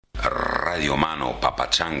Radio Mano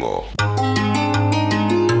Papachango.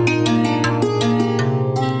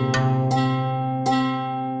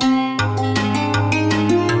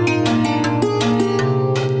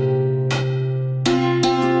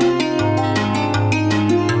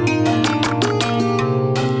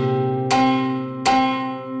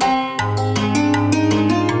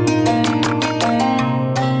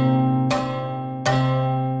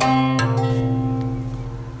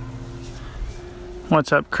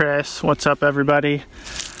 What's up, Chris? What's up, everybody?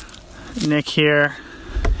 Nick here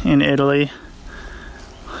in Italy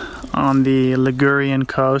on the Ligurian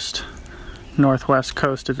coast, northwest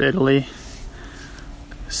coast of Italy,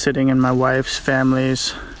 sitting in my wife's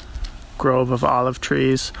family's grove of olive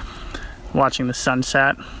trees, watching the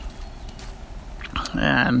sunset.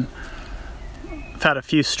 And I've had a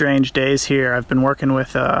few strange days here. I've been working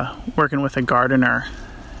with a gardener,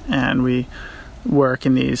 and we work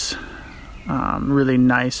in these really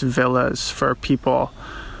nice villas for people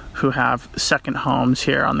who have second homes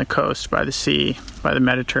here on the coast by the sea, by the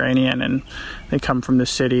Mediterranean, and they come from the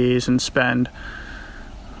cities and spend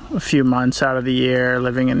a few months out of the year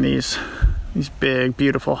living in these big,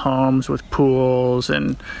 beautiful homes with pools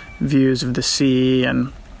and views of the sea.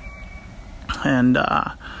 And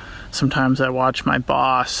sometimes I watch my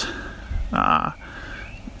boss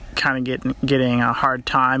kind of getting a hard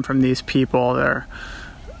time from these people.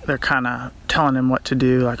 They're kind of telling him what to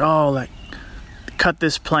do, like, cut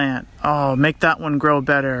this plant, make that one grow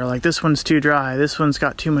better, like this one's too dry, this one's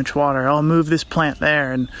got too much water, move this plant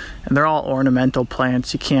there, and they're all ornamental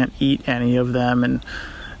plants. You can't eat any of them,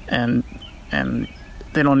 and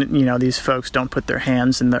they don't, these folks don't put their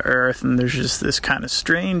hands in the earth, and there's just this kind of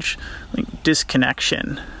strange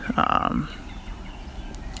disconnection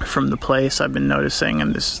from the place I've been noticing,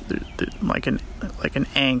 and this like an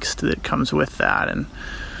angst that comes with that.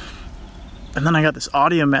 And then I got this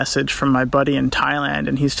audio message from my buddy in Thailand,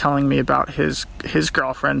 and he's telling me about his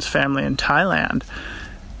girlfriend's family in Thailand.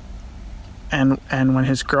 And when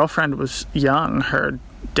his girlfriend was young, her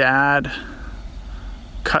dad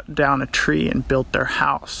cut down a tree and built their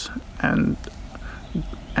house, and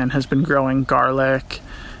has been growing garlic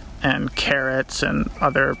and carrots and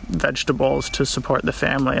other vegetables to support the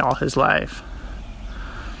family all his life.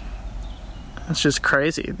 It's just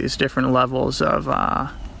crazy, these different levels of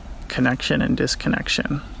connection and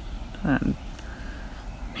disconnection, and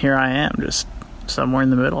here I am, just somewhere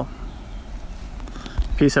in the middle.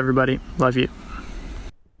 Peace, everybody. Love you.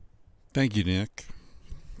 Thank you, Nick.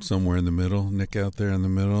 Somewhere in the middle. Nick out there in the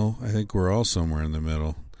middle. I think we're all somewhere in the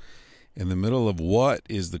middle. In the middle of what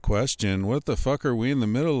is the question? What the fuck are we in the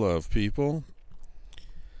middle of, people?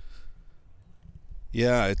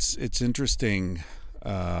 Yeah, it's interesting.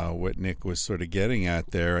 What Nick was sort of getting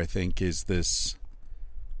at there, I think, is this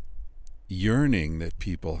yearning that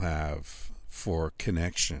people have for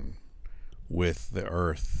connection with the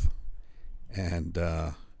earth, and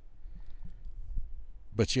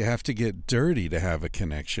but you have to get dirty to have a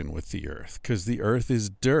connection with the earth, because the earth is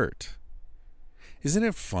dirt. Isn't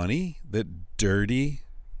it funny that dirty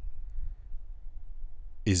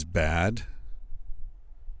is bad?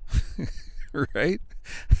 Right?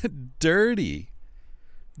 Dirty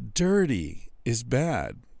is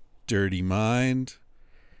bad. Dirty mind,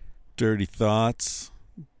 dirty thoughts,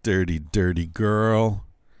 dirty girl,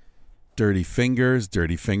 dirty fingers,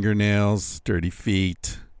 dirty fingernails, dirty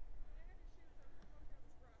feet.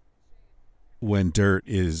 When dirt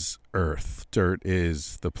is earth, dirt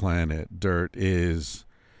is the planet, dirt is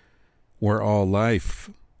where all life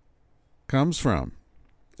comes from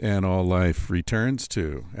and all life returns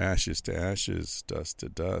to. Ashes to ashes, dust to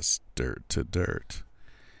dust, dirt to dirt.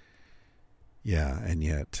 Yeah, and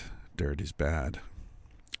yet dirt is bad.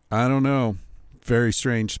 I don't know. Very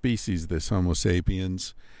strange species, this Homo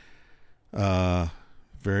sapiens.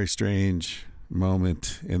 Very strange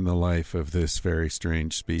moment in the life of this very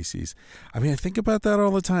strange species. I mean, I think about that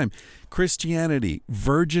all the time. Christianity,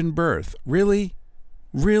 virgin birth. Really?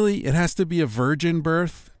 It has to be a virgin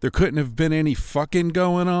birth? There couldn't have been any fucking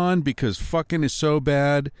going on because fucking is so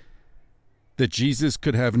bad that Jesus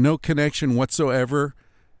could have no connection whatsoever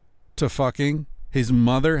to fucking? His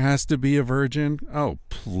mother has to be a virgin? Oh,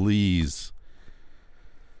 please.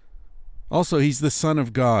 Also, he's the son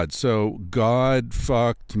of God, so God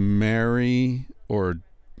fucked Mary, or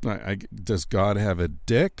does God have a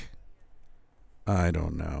dick? I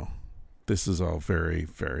don't know. This is all very,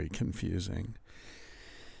 very confusing.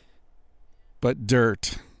 But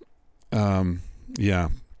dirt, yeah.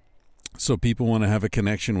 So people want to have a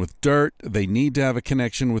connection with dirt. They need to have a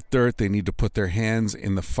connection with dirt. They need to put their hands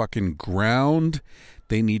in the fucking ground.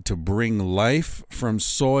 They need to bring life from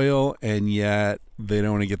soil, and yet they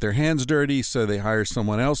don't want to get their hands dirty, so they hire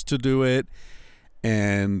someone else to do it,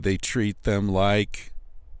 and they treat them like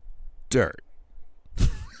dirt.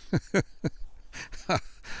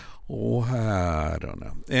 I don't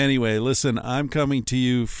know. Anyway, listen, I'm coming to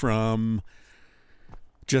you from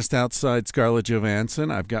just outside Scarlett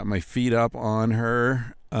Johansson. I've got my feet up on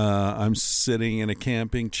her. I'm sitting in a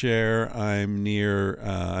camping chair. I'm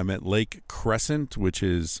at Lake Crescent, which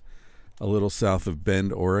is a little south of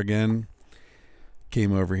Bend, Oregon.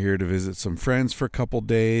 Came over here to visit some friends for a couple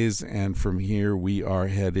days, and from here we are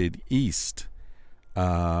headed east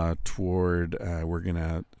toward, we're going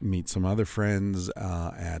to meet some other friends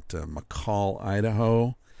at McCall,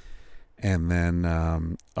 Idaho, and then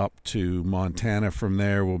up to Montana. From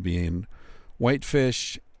there we'll be in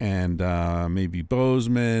Whitefish and maybe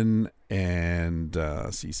Bozeman, and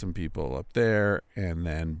see some people up there, and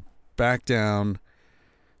then back down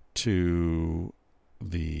to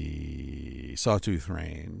the Sawtooth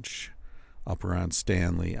Range up around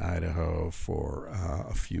Stanley, Idaho for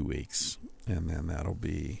a few weeks. And then that'll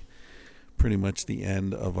be pretty much the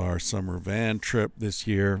end of our summer van trip this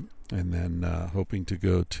year. And then hoping to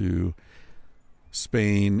go to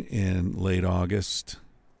Spain in late August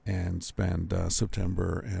and spend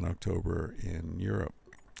September and October in Europe.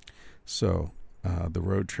 So the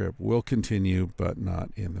road trip will continue, but not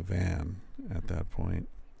in the van at that point.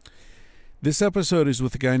 This episode is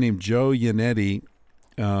with a guy named Joe Yannetti,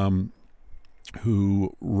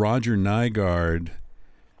 who Roger Nygaard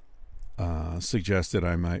suggested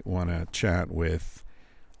I might want to chat with.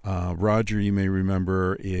 Roger, you may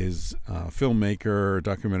remember, is a filmmaker,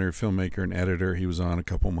 documentary filmmaker, and editor. He was on a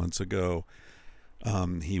couple months ago.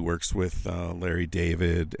 He works with Larry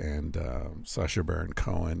David and Sacha Baron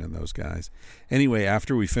Cohen and those guys. Anyway,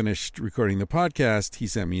 after we finished recording the podcast, he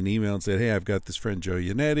sent me an email and said, hey, I've got this friend Joe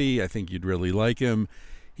Yannetti. I think you'd really like him.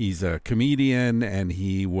 He's a comedian, and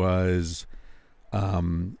he was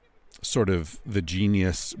sort of the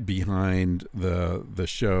genius behind the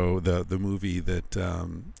show, the movie that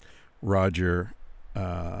Roger,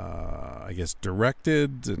 I guess,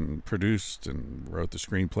 directed and produced and wrote the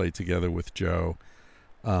screenplay together with Joe,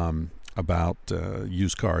 about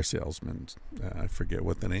used car salesmen. I forget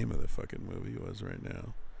what the name of the fucking movie was right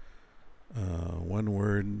now. One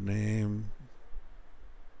word name.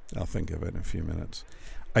 I'll think of it in a few minutes.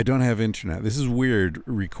 I don't have internet. This is weird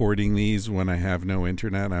recording these when I have no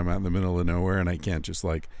internet. I'm out in the middle of nowhere and I can't just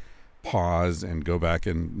like pause and go back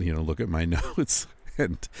and, look at my notes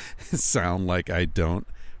and sound like I don't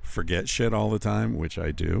forget shit all the time, which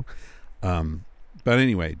I do. But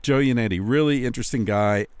anyway, Joe Yannetti, really interesting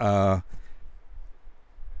guy. And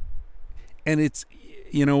it's,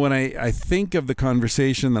 when I think of the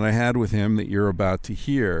conversation that I had with him that you're about to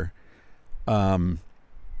hear,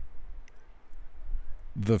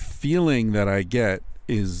 the feeling that I get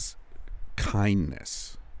is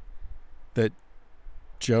kindness. That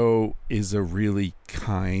Joe is a really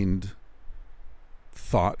kind,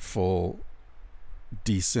 thoughtful,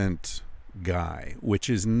 decent guy, which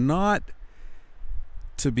is not,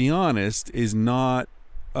 to be honest, is not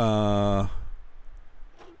a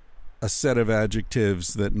set of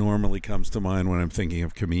adjectives that normally comes to mind when I'm thinking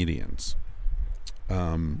of comedians.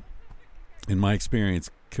 In my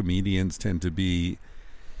experience, comedians tend to be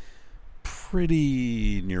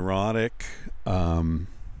pretty neurotic, a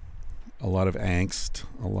lot of angst,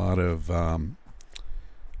 a lot of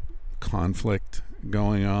conflict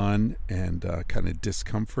going on, and kind of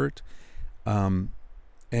discomfort. And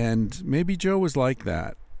maybe Joe was like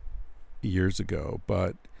that years ago,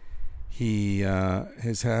 but he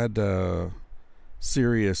has had a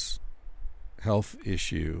serious health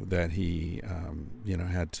issue that he,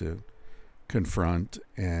 had to confront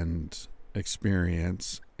and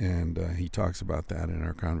experience, and he talks about that in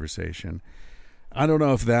our conversation. I don't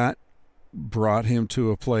know if that brought him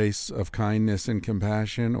to a place of kindness and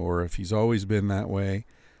compassion, or if he's always been that way,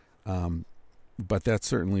 but that's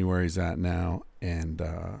certainly where he's at now, and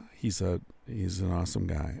he's an awesome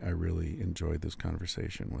guy. I really enjoyed this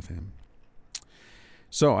conversation with him.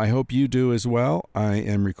 So I hope you do as well. I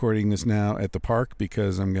am recording this now at the park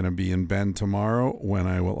because I'm going to be in Bend tomorrow when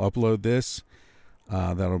I will upload this.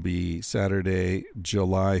 That'll be Saturday,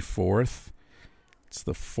 July 4th. It's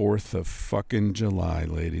the 4th of fucking July,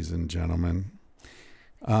 ladies and gentlemen.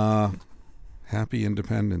 Happy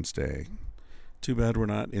Independence Day. Too bad we're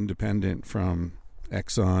not independent from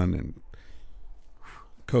Exxon and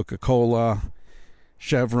Coca-Cola,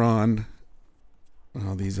 Chevron,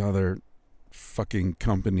 all these other fucking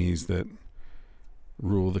companies that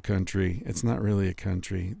rule the country. It's not really a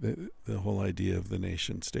country. The whole idea of the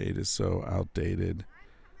nation state is so outdated.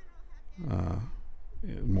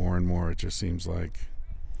 More and more, it just seems like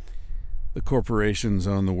the corporations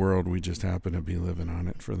own the world. We just happen to be living on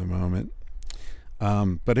it for the moment.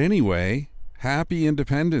 But anyway, happy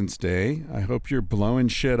Independence Day. I hope you're blowing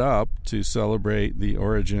shit up to celebrate the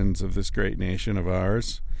origins of this great nation of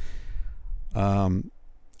ours. And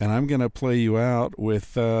I'm going to play you out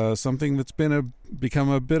with something that's become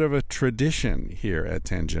a bit of a tradition here at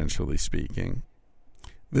Tangentially Speaking.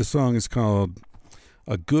 This song is called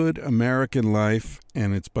A Good American Life,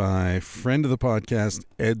 and it's by friend of the podcast,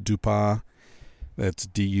 Ed Dupas. That's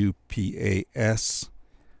D-U-P-A-S.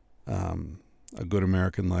 A Good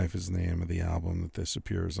American Life is the name of the album that this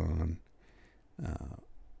appears on.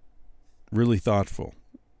 Really thoughtful.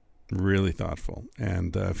 Really thoughtful.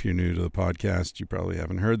 And if you're new to the podcast, you probably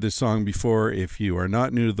haven't heard this song before. If you are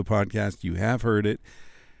not new to the podcast, you have heard it,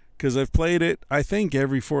 because I've played it, I think,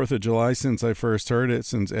 every 4th of July since I first heard it,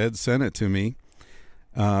 since Ed sent it to me.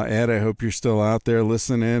 Ed, I hope you're still out there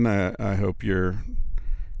listening. I hope your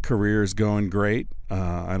career's going great.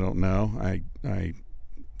 I don't know. I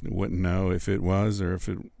wouldn't know if it was or if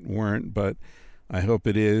it weren't, but I hope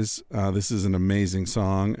it is. This is an amazing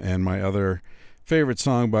song, and my other favorite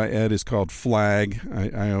song by Ed is called Flag.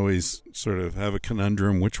 I always sort of have a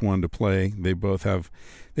conundrum which one to play. They have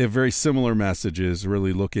very similar messages,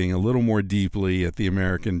 really looking a little more deeply at the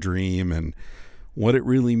American dream and what it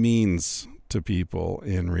really means to people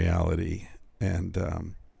in reality. And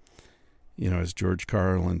as George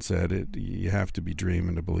Carlin said, you have to be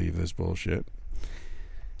dreaming to believe this bullshit.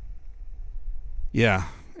 Yeah,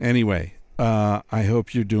 anyway, I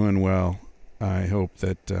hope you're doing well. I hope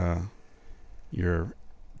that your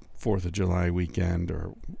 4th of July weekend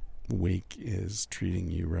or week is treating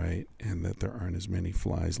you right, and that there aren't as many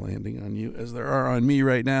flies landing on you as there are on me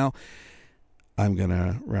right now. I'm going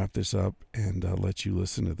to wrap this up and let you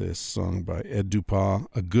listen to this song by Ed Dupas,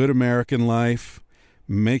 A Good American Life.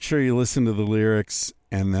 Make sure you listen to the lyrics,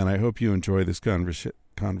 and then I hope you enjoy this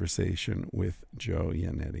conversation with Joe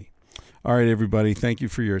Yannetti. All right, everybody, thank you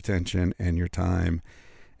for your attention and your time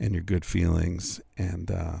and your good feelings. And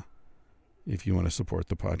if you want to support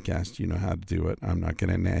the podcast, you know how to do it. I'm not going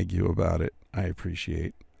to nag you about it. I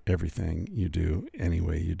appreciate everything you do, any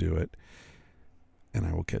way you do it. And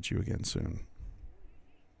I will catch you again soon.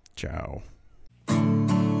 Ciao.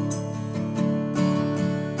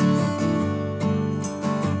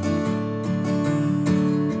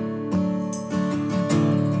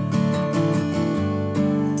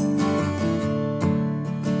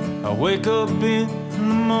 I wake up in the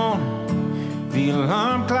morning, the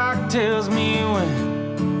alarm clock tells me when.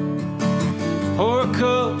 Pour a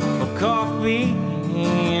cup of coffee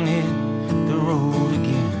and hit the road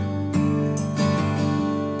again.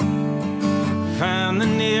 Find the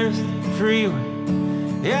nearest freeway,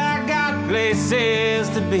 yeah, I got places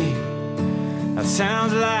to be. That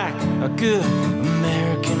sounds like a good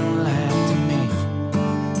American life to me.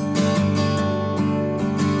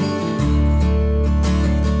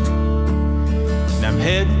 And I'm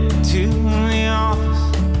heading to the office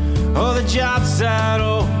or the job site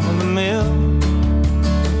or the mill.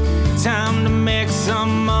 Time to make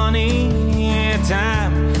some money, yeah,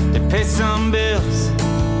 time to pay some bills.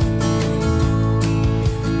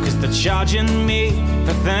 They're charging me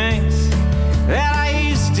for things that I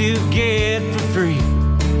used to get for free.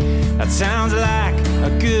 That sounds like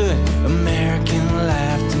a good American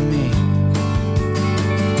life to me.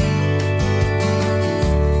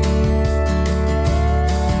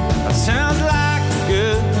 That sounds like a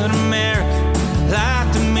good American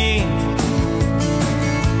life to me.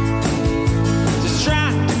 Just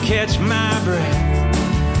trying to catch my breath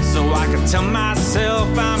so I can tell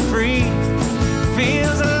myself I'm free.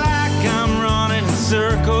 Feels like I'm running in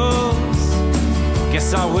circles.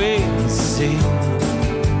 Guess I'll wait and see.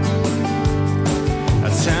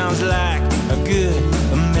 That sounds like a good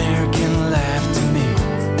American life to me.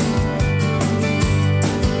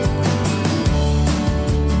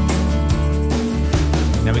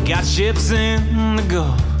 Now we got ships in the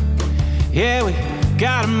Gulf. Yeah, we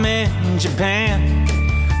got them in Japan.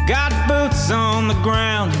 Got boots on the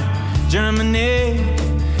ground in Germany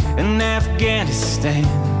and Afghanistan.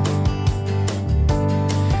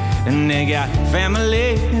 And they got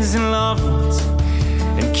families and loved ones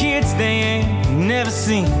and kids they ain't never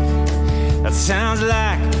seen. That sounds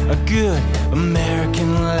like a good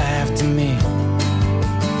American life to me.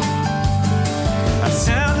 That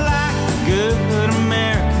sounds like a good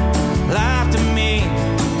American life to me.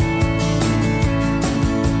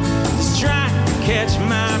 Just trying to catch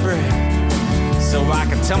my breath so I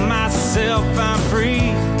can tell myself I'm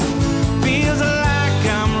free. Feels like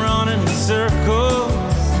I'm running in circles.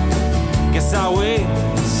 Guess I'll wait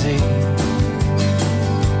and see.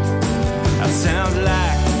 sounds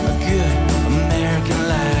like a good American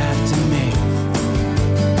life to me.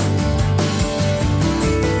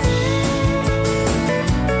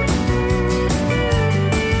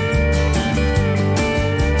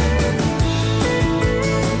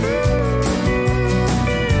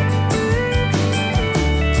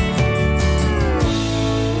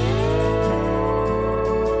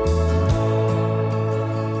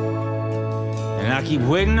 And I keep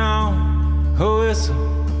waiting on a whistle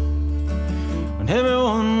when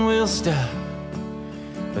everyone will stop,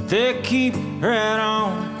 but they keep right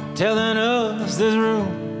on telling us there's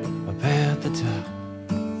room up at the top.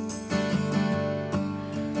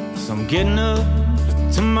 So I'm getting up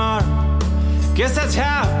tomorrow, guess that's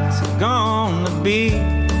how it's gonna be.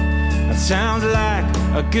 That sounds like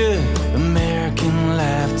a good American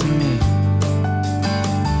life to me.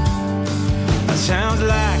 That sounds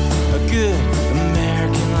like a good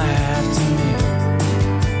American life to me.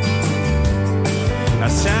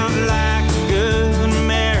 That sounds like a good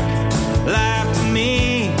American life to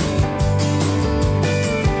me.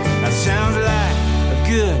 That sounds like a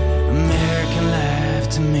good American life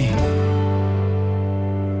to me.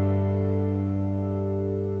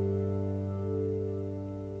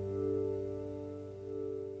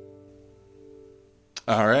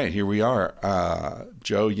 All right, here we are.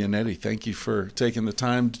 Joe Yannetti, thank you for taking the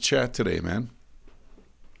time to chat today, man.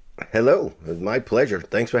 Hello, it's my pleasure.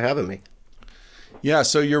 Thanks for having me. Yeah,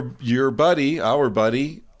 so your buddy, our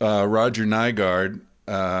buddy, Roger Nygard.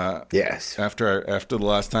 Yes. After the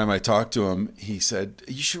last time I talked to him, he said,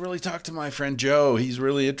 "You should really talk to my friend Joe. He's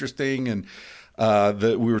really interesting." And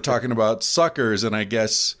that we were talking about Suckers, and I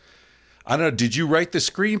guess, I don't know, did you write the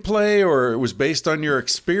screenplay, or it was based on your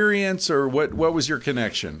experience, or what was your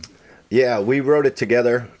connection? Yeah, we wrote it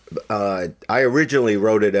together. I originally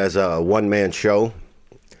wrote it as a one-man show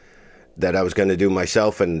that I was going to do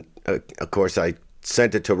myself, and of course I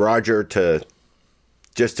sent it to Roger to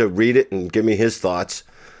read it and give me his thoughts.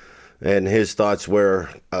 And his thoughts were,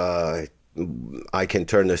 I can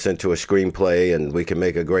turn this into a screenplay and we can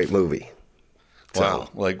make a great movie. Wow,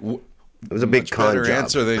 So, like it was a big con better job.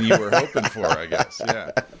 answer than you were hoping for, I guess.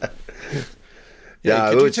 Yeah. Yeah,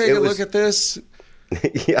 could it you was- take it a was- look at this?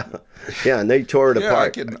 yeah, and they tore it Yeah,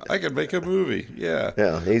 apart. I can make a movie. Yeah.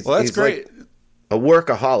 Yeah, he's, well, that's he's great. like a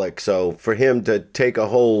workaholic. So for him to take a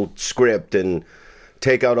whole script and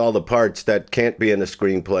take out all the parts that can't be in a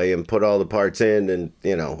screenplay and put all the parts in, and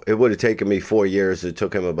it would have taken me 4 years. It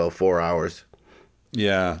took him about 4 hours.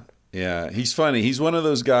 Yeah. He's funny. He's one of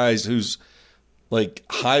those guys who's like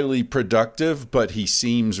highly productive, but he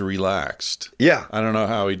seems relaxed. Yeah, I don't know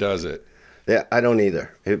how he does it. yeah, I don't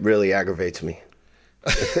either. It really aggravates me.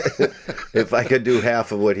 If I could do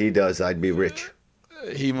half of what he does, I'd be rich.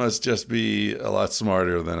 He must just be a lot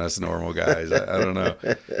smarter than us normal guys. I don't know.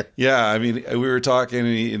 Yeah, I mean, we were talking,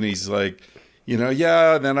 and he's like, then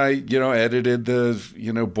I, edited the,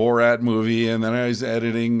 Borat movie, and then I was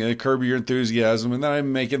editing Curb Your Enthusiasm, and then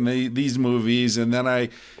I'm making these movies, and then I,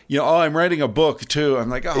 I'm writing a book too. I'm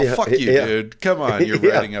like, oh, Yeah, fuck you, yeah. dude. Come on, you're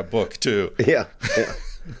Yeah. writing a book too. Yeah.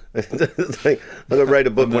 It's like, I'm going to write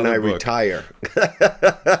a book when I Another book. retire.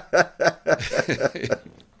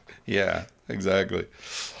 Yeah, exactly.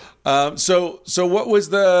 So what was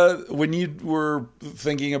when you were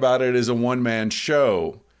thinking about it as a one-man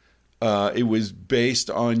show, it was based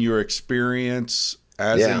on your experience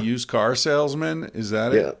as Yeah. a used car salesman? Is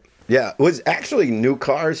that Yeah. it? Yeah. It was actually new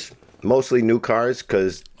cars, mostly new cars,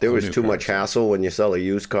 because there was new too cars. much hassle when you sell a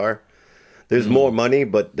used car. There's more money,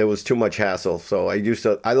 but there was too much hassle. So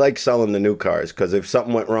I like selling the new cars, because if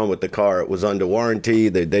something went wrong with the car, it was under warranty.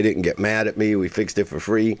 They didn't get mad at me. We fixed it for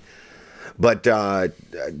free. But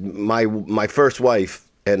my first wife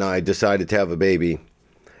and I decided to have a baby,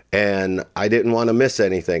 and I didn't want to miss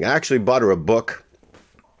anything. I actually bought her a book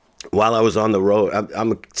while I was on the road.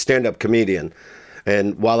 I'm a stand-up comedian,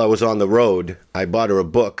 and while I was on the road, I bought her a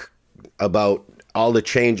book about all the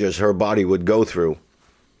changes her body would go through.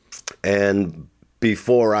 And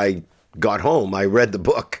before I got home, I read the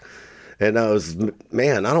book, and I was,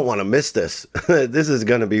 man, I don't want to miss this. This is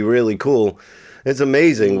going to be really cool. It's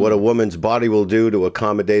amazing what a woman's body will do to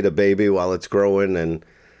accommodate a baby while it's growing. And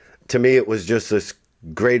to me, it was just this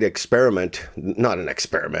great experiment. Not an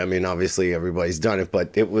experiment. I mean, obviously everybody's done it,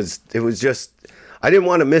 but it was just, I didn't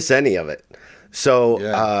want to miss any of it. So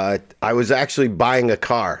Yeah. I was actually buying a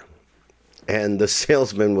car, and the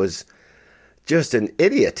salesman was just an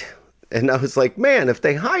idiot. And I was like, man, if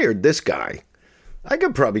they hired this guy, I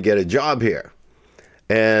could probably get a job here.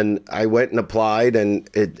 And I went and applied, and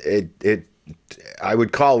I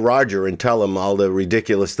would call Roger and tell him all the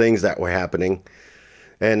ridiculous things that were happening.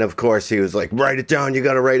 And of course, he was like, write it down. You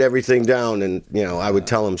got to write everything down. And, you know, I would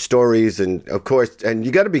tell him stories. And of course, and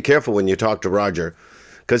you got to be careful when you talk to Roger,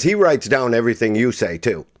 because he writes down everything you say,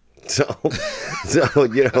 too. So,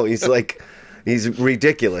 you know, he's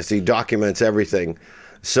ridiculous. He documents everything.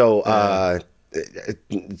 So,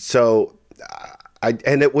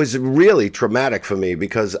 and it was really traumatic for me,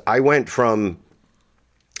 because I went from,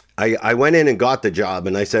 I went in and got the job,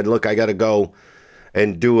 and I said, look, I got to go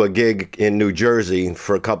and do a gig in New Jersey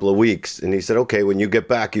for a couple of weeks. And he said, okay, when you get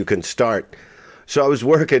back, you can start. So I was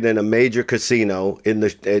working in a major casino in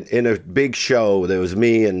a big show. There was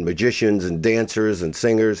me and magicians and dancers and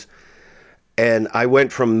singers. And I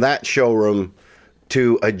went from that showroom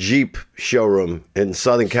to a Jeep showroom in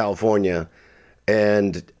Southern California.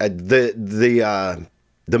 And the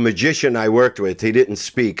magician I worked with, he didn't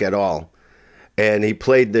speak at all. And he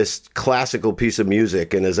played this classical piece of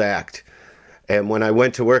music in his act. And when I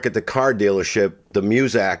went to work at the car dealership, the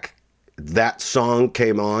Muzak, that song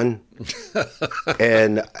came on.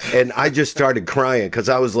 and I just started crying, because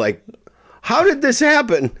I was like, how did this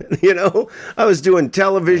happen? You know, I was doing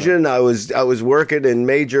television. I was working in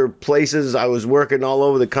major places. I was working all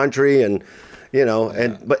over the country, and, you know,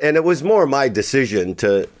 and it was more my decision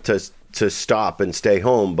to stop and stay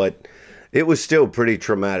home. But it was still pretty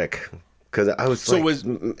traumatic, because I was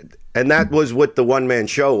and that was what the one-man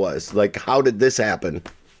show was. Like, how did this happen?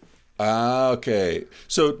 Okay.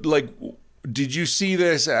 So, like, did you see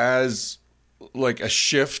this as, like, a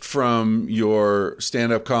shift from your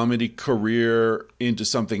stand-up comedy career into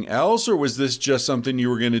something else? Or was this just something you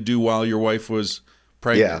were going to do while your wife was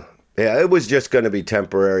pregnant? Yeah, it was just going to be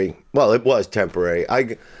temporary. Well, it was temporary.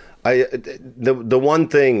 The one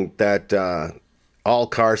thing that all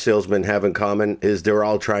car salesmen have in common is they're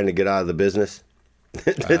all trying to get out of the business.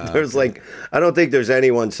 There's like, I don't think there's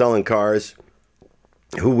anyone selling cars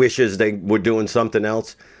who wishes they were doing something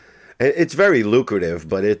else. It's very lucrative,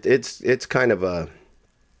 but it's kind of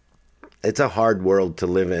it's a hard world to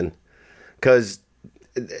live in, because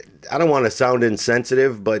I don't want to sound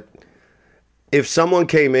insensitive, but if someone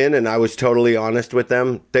came in and I was totally honest with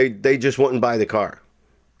them, they just wouldn't buy the car,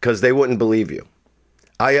 because they wouldn't believe you.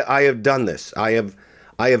 I have done this. I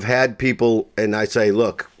have had people, and I say,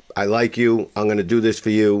 look, I like you. I'm going to do this for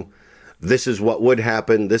you. This is what would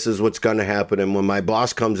happen. This is what's going to happen. And when my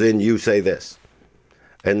boss comes in, you say this.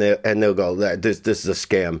 And they'll go, this is a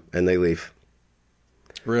scam, and they leave.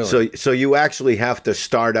 Really? So you actually have to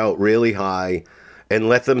start out really high and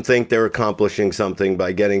let them think they're accomplishing something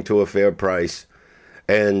by getting to a fair price.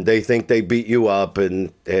 And they think they beat you up,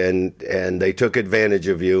 and they took advantage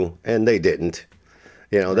of you, and they didn't.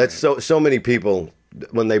 You know, that's so many people,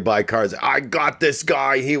 when they buy cars, I got this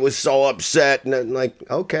guy, he was so upset. And I'm like,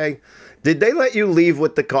 okay, did they let you leave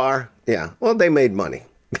with the car? Yeah, well, they made money.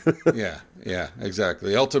 Yeah,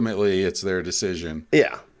 exactly. Ultimately, it's their decision.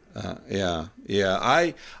 Yeah.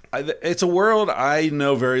 It's a world I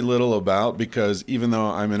know very little about, because even though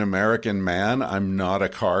I'm an American man, I'm not a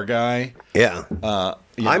car guy. Yeah.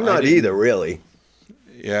 I'm not either, really.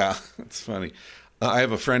 Yeah, it's funny. I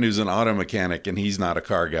have a friend who's an auto mechanic, and he's not a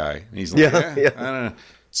car guy. He's like, I don't know.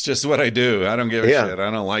 It's just what I do. I don't give a shit.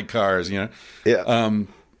 I don't like cars, you know? Yeah.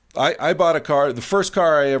 I bought a car. The first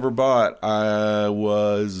car I ever bought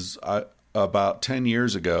was about 10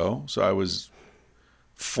 years ago. So I was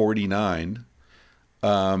 49.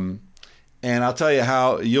 And I'll tell you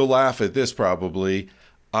how, you'll laugh at this probably.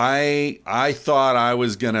 I thought I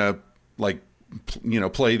was going to, like, you know,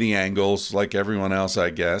 play the angles like everyone else,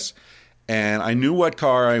 I guess. And I knew what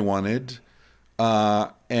car I wanted,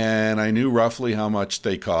 and I knew roughly how much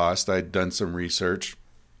they cost. I'd done some research.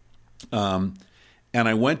 And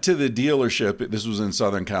I went to the dealership, this was in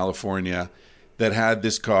Southern California, that had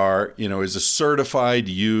this car, you know, is a certified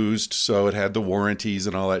used, so it had the warranties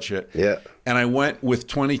and all that shit. Yeah. And I went with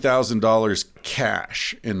 $20,000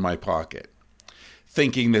 cash in my pocket,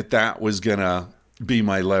 thinking that was going to be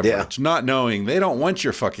my leverage, not knowing they don't want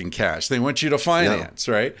your fucking cash. They want you to finance,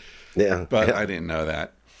 right? Yeah. But I didn't know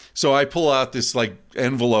that. So I pull out this like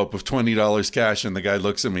envelope of $20 cash, and the guy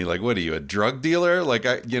looks at me like, "What are you, a drug dealer? Like,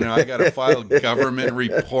 I got to file government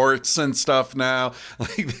reports and stuff now.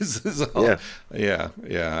 Like, this is all." Yeah.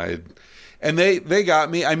 And they got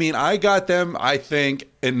me. I mean, I got them, I think,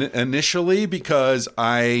 initially because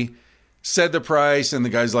I said the price, and the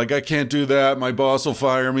guy's like, "I can't do that. My boss will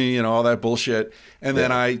fire me," and all that bullshit. And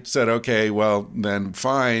then I said, "Okay, well, then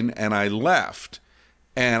fine," and I left.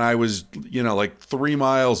 And I was, you know, like 3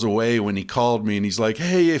 miles away when he called me, and he's like,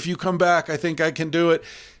 "Hey, if you come back, I think I can do it."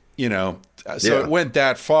 You know, so it went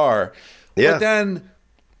that far. Yeah. But then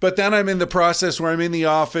But then I'm in the process where I'm in the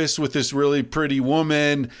office with this really pretty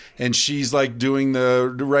woman, and she's like doing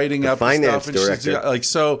the writing up finance stuff, and director. she's like,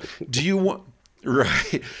 "So, do you want?"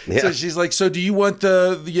 Right. Yeah. So she's like, "So do you want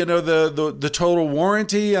the total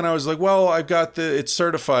warranty?" And I was like, "Well, I've got it's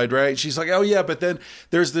certified, right?" She's like, "Oh yeah, but then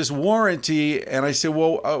there's this warranty." And I said,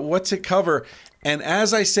 "Well, what's it cover?" And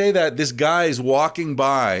as I say that, this guy is walking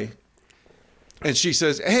by, and she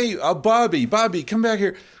says, "Hey, Bobby, come back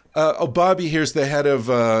here." Bobby here's the head of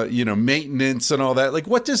maintenance and all that. Like,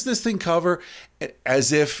 what does this thing cover?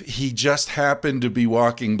 As if he just happened to be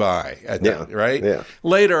walking by at that, right? Yeah.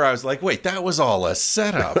 Later, I was like, wait, that was all a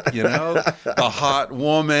setup, you know? The hot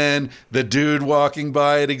woman, the dude walking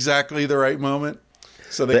by at exactly the right moment.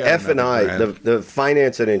 So they The got F&I, another brand. the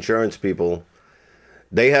finance and insurance people,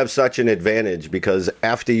 they have such an advantage because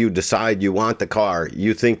after you decide you want the car,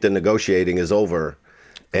 you think the negotiating is over.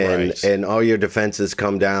 And all your defenses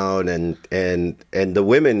come down, and the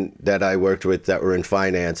women that I worked with that were in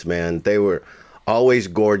finance, man, they were always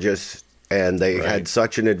gorgeous, and they had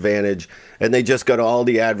such an advantage, and they just got all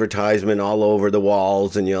the advertisement all over the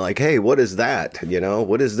walls, and you're like, hey, what is that?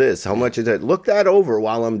 What is this? How much is it? Look that over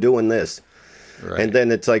while I'm doing this. Right. And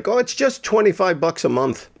then it's like, oh, it's just $25 a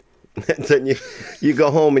month. And then you go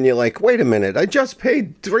home and you're like, wait a minute, I just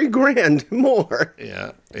paid $3,000 more.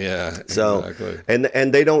 Yeah, So, exactly.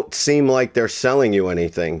 and they don't seem like they're selling you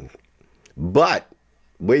anything. But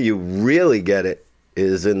where you really get it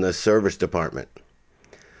is in the service department.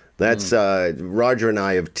 That's Roger and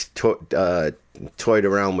I have toyed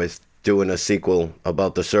around with doing a sequel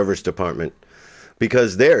about the service department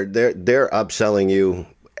because they're upselling you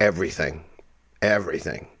everything.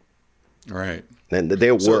 Right. And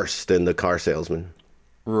they're worse than the car salesman.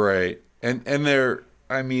 Right. And their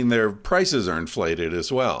prices are inflated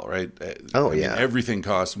as well, right? Oh, I mean, yeah. everything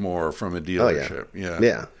costs more from a dealership.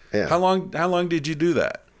 Yeah. How long did you do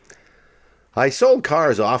that? I sold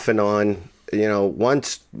cars off and on.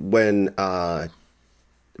 Once when my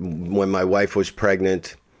wife was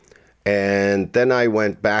pregnant, and then I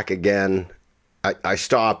went back again. I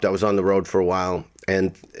stopped. I was on the road for a while,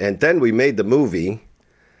 and then we made the movie.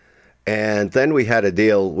 And then we had a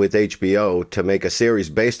deal with HBO to make a series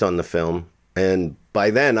based on the film. And by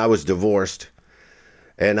then I was divorced.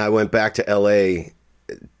 And I went back to LA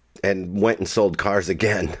and went and sold cars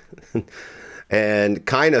again. And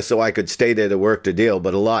kind of so I could stay there to work the deal,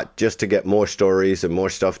 but a lot just to get more stories and more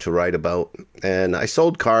stuff to write about. And I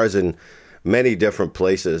sold cars in many different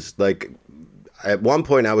places. Like at one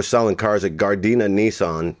point I was selling cars at Gardena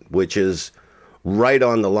Nissan, which is right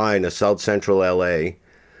on the line of South Central LA.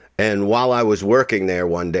 And while I was working there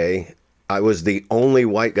one day, I was the only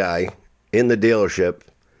white guy in the dealership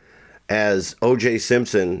as O.J.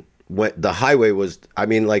 Simpson went. The highway was,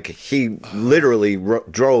 he literally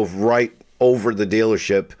drove right over the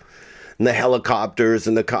dealership and the helicopters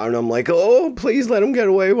and the car. And I'm like, oh, please let him get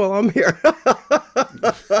away while I'm here.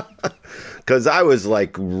 Because I was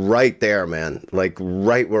like right there, man, like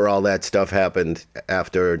right where all that stuff happened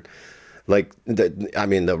after. Like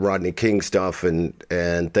the Rodney King stuff and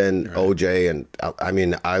then right. OJ and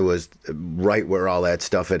I was right where all that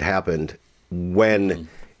stuff had happened when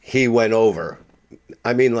he went over.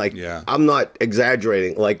 I'm not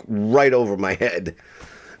exaggerating, like right over my head.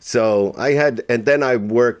 So and then I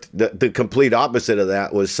worked the complete opposite of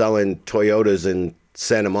that was selling Toyotas in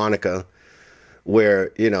Santa Monica,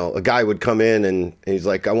 where a guy would come in and he's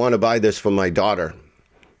like, I want to buy this for my daughter,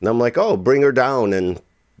 and I'm like, oh, bring her down and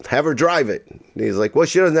have her drive it. And he's like, well,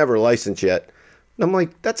 she doesn't have her license yet. And I'm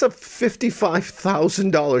like, that's a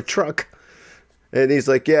 $55,000 truck. And he's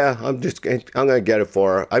like, yeah, I'm going to get it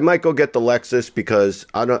for her. I might go get the Lexus because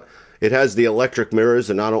it has the electric mirrors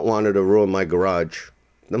and I don't want her to ruin my garage.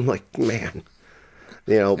 And I'm like, man,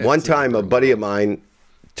 one time a buddy of mine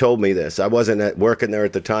told me this. I wasn't working there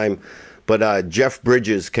at the time, but Jeff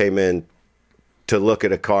Bridges came in to look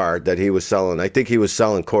at a car that he was selling. I think he was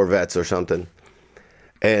selling Corvettes or something.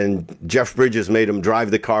 And Jeff Bridges made him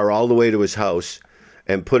drive the car all the way to his house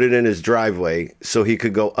and put it in his driveway so he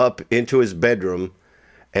could go up into his bedroom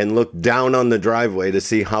and look down on the driveway to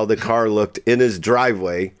see how the car looked in his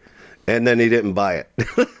driveway. And then he didn't buy it.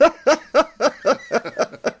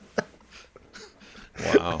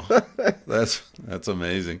 Wow. That's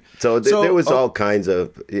amazing. So there was all kinds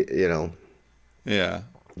of,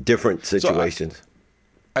 different situations.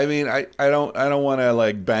 So I don't want to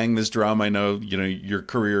like bang this drum. I know, your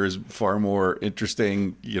career is far more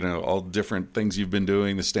interesting, all different things you've been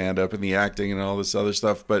doing, the stand-up and the acting and all this other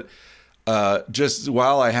stuff. But just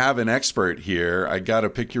while I have an expert here, I got to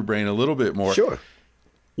pick your brain a little bit more. Sure.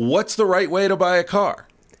 What's the right way to buy a car?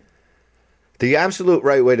 The absolute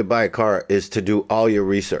right way to buy a car is to do all your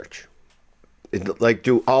research. Like,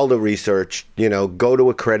 do all the research, go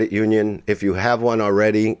to a credit union if you have one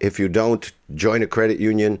already. If you don't, join a credit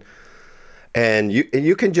union. And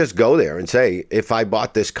you can just go there and say, if I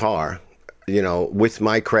bought this car, with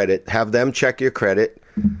my credit, have them check your credit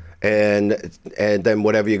and then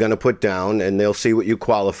whatever you're going to put down, and they'll see what you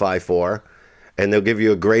qualify for, and they'll give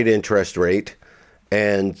you a great interest rate.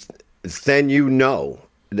 And then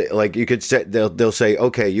like you could say, they'll say,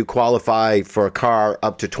 okay, you qualify for a car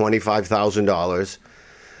up to $25,000.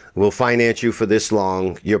 We'll finance you for this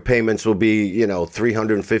long. Your payments will be,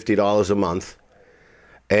 $350 a month.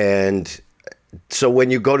 And so when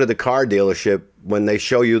you go to the car dealership, when they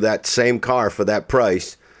show you that same car for that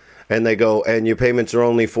price, and they go, and your payments are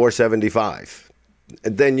only $475,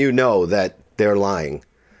 then you know that they're lying.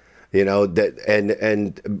 Well,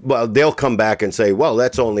 they'll come back and say, well,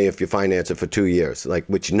 that's only if you finance it for 2 years, like,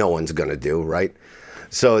 which no one's going to do, right?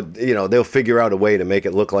 So, they'll figure out a way to make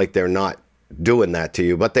it look like they're not doing that to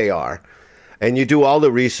you, but they are. And you do all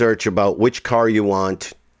the research about which car you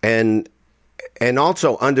want, and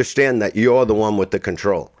also understand that you're the one with the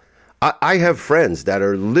control. I have friends that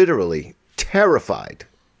are literally terrified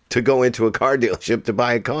to go into a car dealership to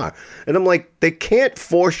buy a car. And I'm like, they can't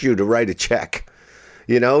force you to write a check.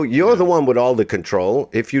 You're the one with all the control.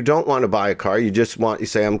 If you don't want to buy a car, you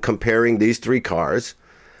say, I'm comparing these 3 cars,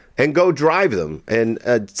 and go drive them.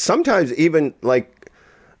 And sometimes even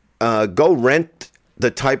go rent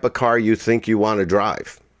the type of car you think you want to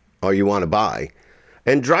drive or you want to buy,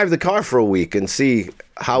 and drive the car for a week and see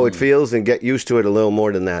how it feels and get used to it a little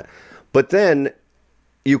more than that. But then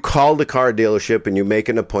you call the car dealership and you make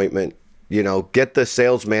an appointment, get the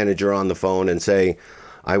sales manager on the phone and say,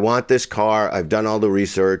 I want this car. I've done all the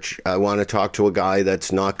research. I want to talk to a guy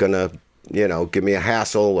that's not going to, give me a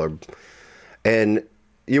hassle. And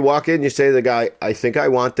you walk in, you say to the guy, I think I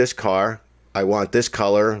want this car. I want this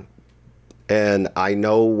color. And I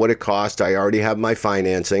know what it costs. I already have my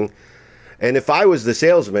financing. And if I was the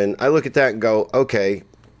salesman, I look at that and go, okay,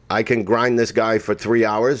 I can grind this guy for 3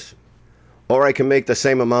 hours, or I can make the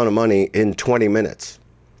same amount of money in 20 minutes.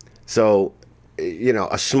 So,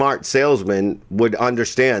 a smart salesman would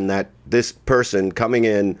understand that this person coming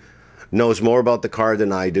in knows more about the car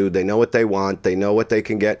than I do. They know what they want. They know what they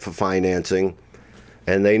can get for financing,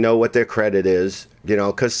 and they know what their credit is,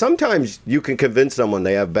 because sometimes you can convince someone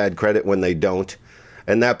they have bad credit when they don't,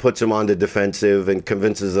 and that puts them on the defensive and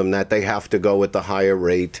convinces them that they have to go with the higher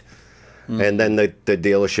rate, and then the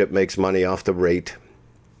dealership makes money off the rate.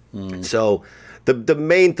 So the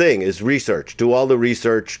main thing is research. Do all the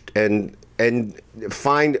research and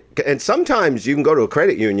find, and sometimes you can go to a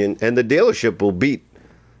credit union and the dealership will beat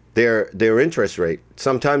their interest rate.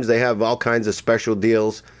 Sometimes they have all kinds of special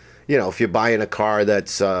deals. If you're buying a car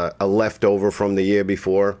that's a leftover from the year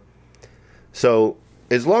before. So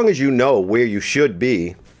as long as you know where you should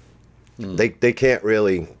be, they can't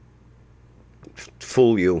really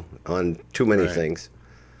fool you on too many things.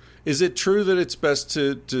 Is it true that it's best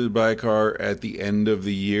to buy a car at the end of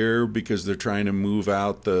the year because they're trying to move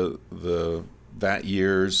out that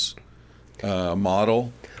year's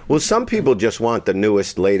model? Well, some people just want the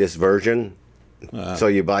newest, latest version, so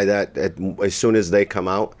you buy that as soon as they come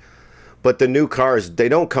out. But the new cars, they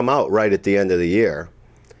don't come out right at the end of the year.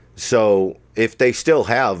 So if they still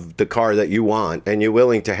have the car that you want and you're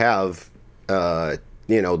willing to have, the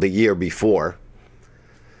year before.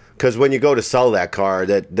 Because when you go to sell that car,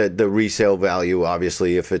 the resale value,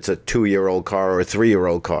 obviously, if it's a 2-year-old car or a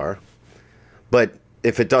 3-year-old car. But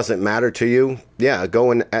if it doesn't matter to you,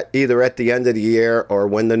 go in either at the end of the year or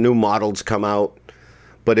when the new models come out.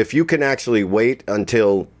 But if you can actually wait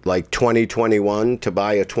until like 2021 to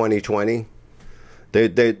buy a 2020,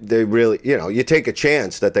 they really, you take a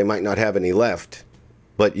chance that they might not have any left.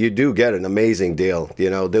 But you do get an amazing deal.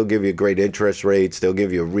 They'll give you great interest rates. They'll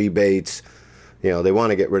give you rebates. They want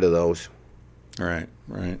to get rid of those. Right.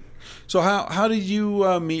 So how did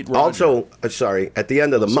you meet Roger? Also, at the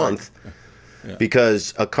end of the month,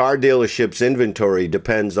 because a car dealership's inventory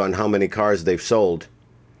depends on how many cars they've sold.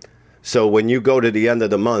 So when you go to the end of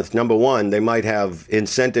the month, number one, they might have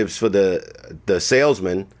incentives for the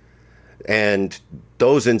salesman, and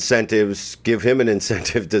those incentives give him an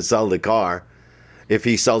incentive to sell the car. If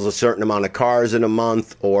he sells a certain amount of cars in a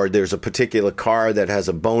month, or there's a particular car that has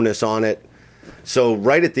a bonus on it. So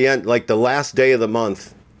right at the end, like the last day of the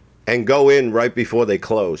month, and go in right before they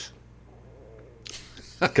close.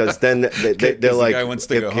 Because then they're like, the guy wants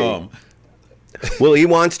to go home. Well, he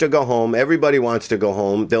wants to go home. Everybody wants to go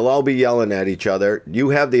home. They'll all be yelling at each other. You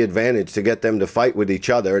have the advantage to get them to fight with each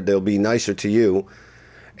other. They'll be nicer to you.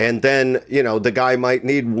 And then, you know, the guy might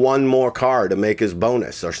need one more car to make his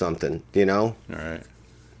bonus or something, you know?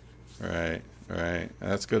 Right.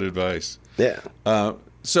 That's good advice. Yeah.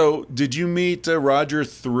 So did you meet Roger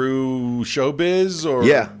through showbiz, or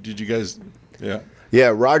did you guys? Yeah,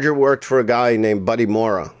 Roger worked for a guy named Buddy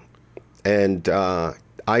Mora, and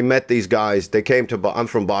I met these guys. They came to I'm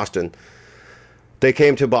from Boston. They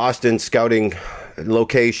came to Boston scouting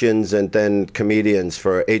locations and then comedians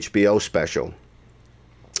for HBO special.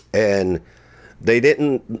 And they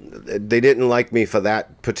didn't like me for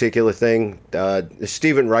that particular thing.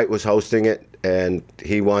 Stephen Wright was hosting it, and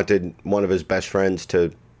he wanted one of his best friends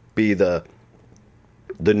to be the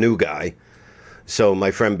new guy. So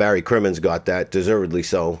my friend Barry Crimmins got that, deservedly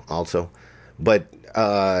so, also. But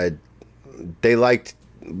they liked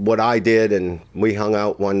what I did, and we hung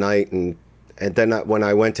out one night, and then when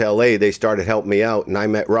I went to LA, they started helping me out, and I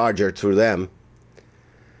met Roger through them.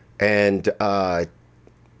 And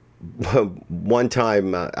one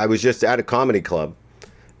time I was just at a comedy club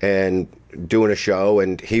and doing a show,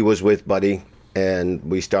 and he was with Buddy, and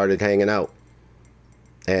we started hanging out.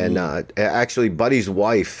 And actually, Buddy's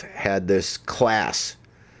wife had this class.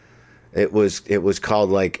 It was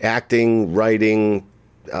called like acting, writing,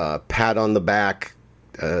 pat on the back,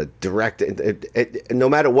 direct. No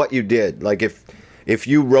matter what you did, like if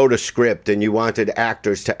you wrote a script and you wanted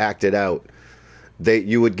actors to act it out,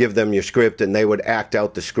 you would give them your script and they would act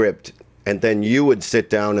out the script, and then you would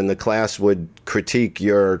sit down and the class would critique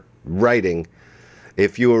your writing.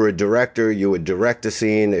 If you were a director, you would direct a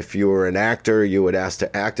scene. If you were an actor, you would ask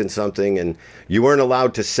to act in something, and you weren't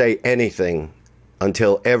allowed to say anything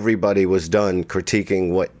until everybody was done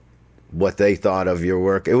critiquing what they thought of your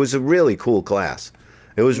work. It was a really cool class.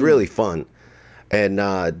 It was really fun. And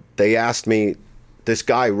they asked me, this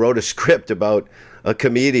guy wrote a script about a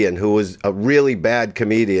comedian who was a really bad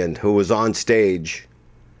comedian who was on stage,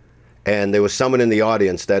 and there was someone in the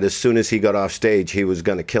audience that as soon as he got off stage, he was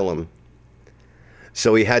going to kill him.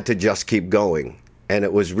 So he had to just keep going, and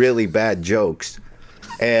it was really bad jokes.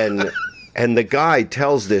 And the guy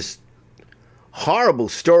tells this horrible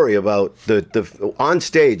story about the on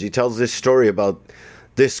stage. He tells this story about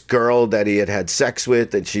this girl that he had sex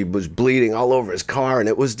with, and she was bleeding all over his car, and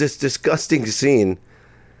it was this disgusting scene.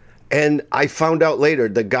 And I found out later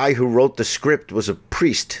the guy who wrote the script was a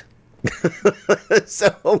priest.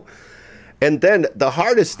 And then the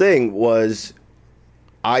hardest thing was,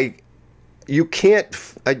 you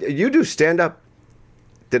do stand up.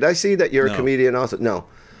 Did I see that you're a comedian also? No.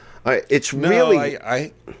 It's really.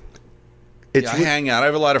 I hang out. I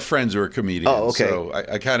have a lot of friends who are comedians. Oh, okay. So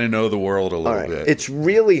I kind of know the world a little bit. It's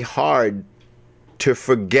really hard to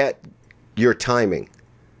forget your timing.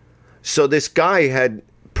 So this guy had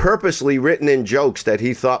purposely written in jokes that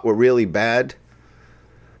he thought were really bad.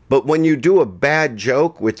 But when you do a bad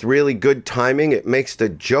joke with really good timing, it makes the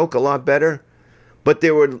joke a lot better. But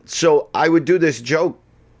so I would do this joke,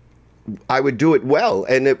 I would do it well,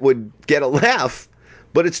 and it would get a laugh,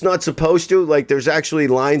 but it's not supposed to. Like, there's actually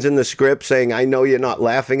lines in the script saying, "I know you're not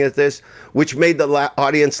laughing at this," which made the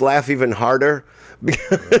audience laugh even harder.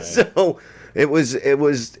 Right. So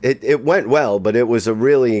it went well, but it was a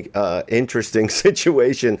really interesting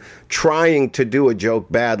situation trying to do a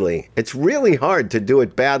joke badly. It's really hard to do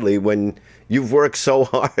it badly when you've worked so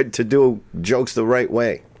hard to do jokes the right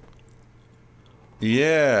way.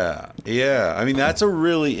 Yeah. I mean, that's a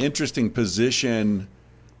really interesting position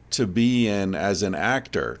to be in as an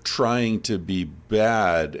actor, trying to be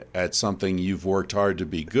bad at something you've worked hard to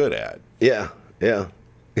be good at. Yeah.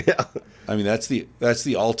 I mean, that's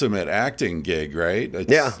the ultimate acting gig, right?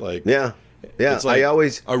 It's yeah. It's like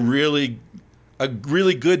a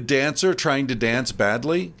really good dancer trying to dance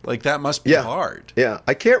badly. Like, that must be hard. Yeah,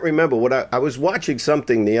 I can't remember what I was watching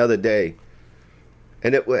something the other day,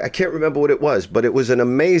 and I can't remember what it was, but it was an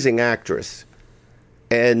amazing actress,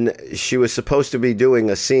 and she was supposed to be doing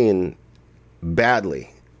a scene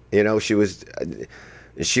badly. You know, she was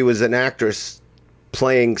an actress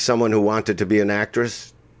playing someone who wanted to be an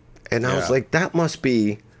actress, and I was like, that must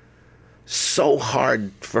be so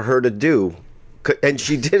hard for her to do, and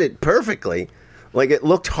she did it perfectly. Like, it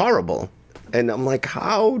looked horrible, and I'm like,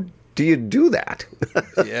 how do you do that?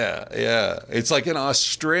 Yeah. It's like an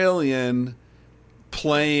Australian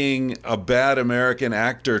playing a bad American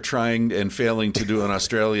actor trying and failing to do an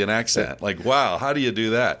Australian accent. Like, wow, how do you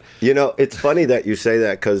do that? You know, it's funny that you say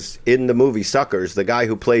that, because in the movie Suckers, the guy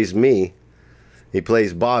who plays me, he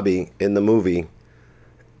plays Bobby in the movie.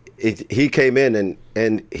 He came in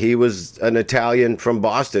and he was an Italian from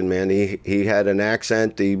Boston, man. He had an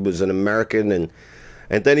accent. He was an American,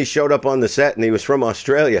 and then he showed up on the set and he was from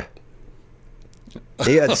Australia.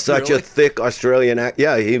 He had such a Really? thick Australian accent.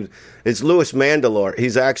 Yeah, it's Louis Mandylor.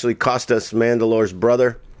 He's actually Costas Mandylor's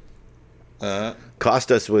brother.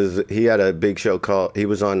 Costas he had a big show called, he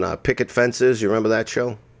was on Picket Fences. You remember that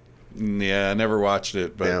show? Yeah, I never watched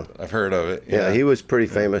it, but Yeah. I've heard of it. Yeah, he was pretty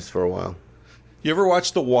famous for a while. You ever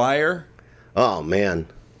watch The Wire? Oh, man.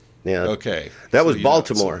 Yeah. Okay. That So was you know,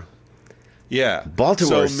 Baltimore. Yeah.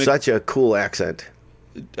 Baltimore is So such a cool accent.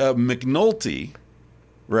 McNulty,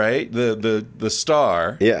 right? The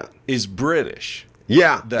star. Yeah. Is British.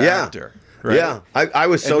 Yeah. The yeah. actor. Right? Yeah. I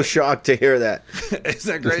was so shocked to hear that.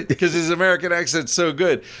 Isn't that great? Because his American accent's so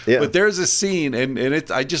good. Yeah. But there's a scene,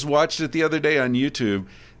 and I just watched it the other day on YouTube.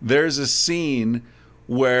 There's a scene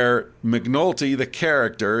where McNulty, the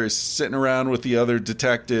character, is sitting around with the other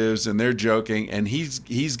detectives, and they're joking, and he's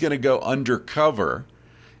going to go undercover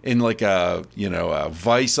in like a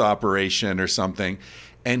vice operation or something,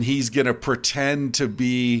 and he's going to pretend to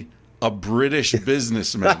be a British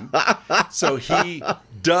businessman. So he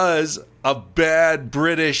does a bad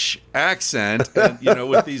British accent, and,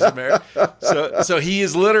 with these American. So he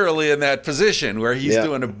is literally in that position where he's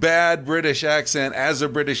doing a bad British accent as a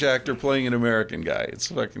British actor playing an American guy. It's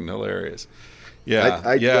fucking hilarious. Yeah,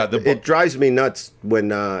 It drives me nuts when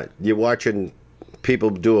you're watching people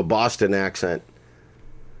do a Boston accent,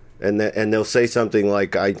 and they'll say something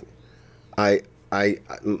like,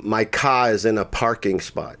 my car is in a parking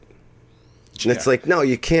spot. And it's like, no,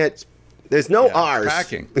 you can't. There's no R's.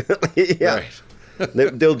 Packing. Yeah. Right.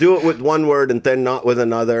 They'll do it with one word and then not with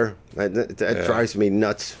another. That drives me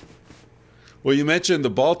nuts. Well, you mentioned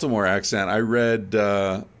the Baltimore accent. I read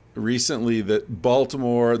recently that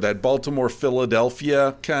Baltimore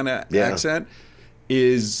Philadelphia kind of accent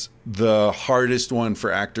is the hardest one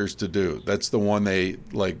for actors to do. That's the one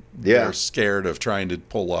they're scared of trying to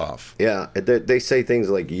pull off. Yeah, they say things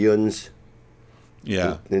like yuns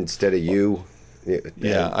Yeah. instead of you.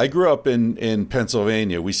 Yeah, I grew up in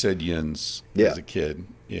Pennsylvania. We said yins as a kid.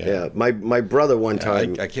 Yeah. My brother one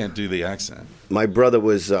time. I can't do the accent. My brother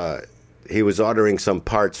was he was ordering some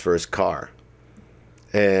parts for his car,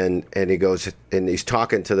 and he goes and he's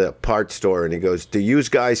talking to the parts store, and he goes, "Do you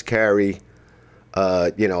guys carry,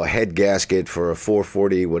 a head gasket for a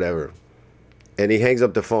 440 whatever?" And he hangs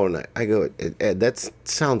up the phone. I go, "Ed, that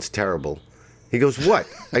sounds terrible." He goes, "What?"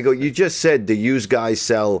 I go, "You just said, do you guys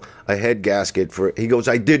sell a head gasket for..." He goes,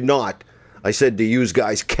 "I did not. I said, do you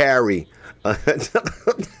guys carry?" Right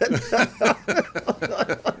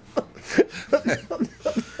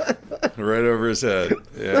over his head.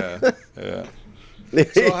 Yeah.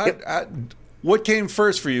 So what came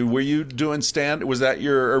first for you? Were you doing was that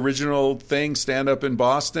your original thing, stand up in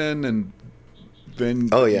Boston, and then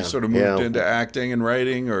you sort of moved into acting and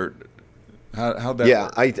writing, or how'd that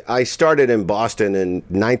work? I started in Boston in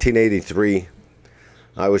 1983.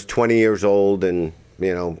 I was 20 years old, and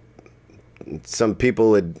some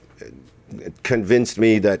people had convinced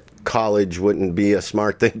me that college wouldn't be a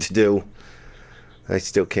smart thing to do. I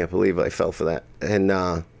still can't believe I fell for that. And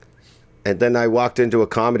then I walked into a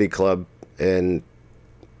comedy club, and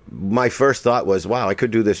my first thought was, wow, I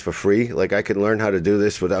could do this for free. Like, I could learn how to do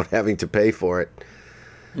this without having to pay for it.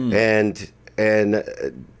 And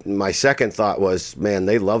my second thought was, man,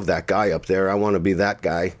 they love that guy up there. I want to be that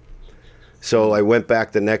guy. So I went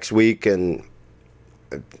back the next week, and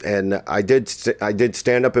I did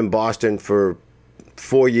stand up in Boston for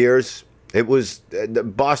 4 years.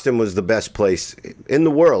 Boston was the best place in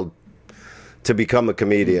the world to become a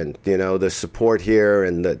comedian. The support here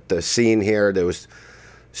and the scene here, there was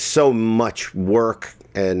so much work,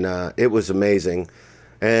 and it was amazing.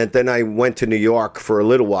 And then I went to New York for a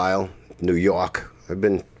little while. New York. I've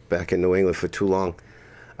been back in New England for too long.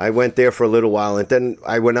 I went there for a little while, and then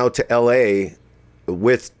I went out to L.A.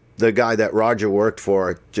 with the guy that Roger worked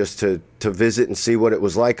for, just to visit and see what it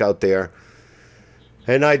was like out there.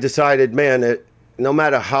 And I decided, man, no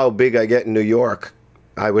matter how big I get in New York,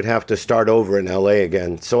 I would have to start over in L.A.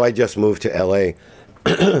 again. So I just moved to L.A.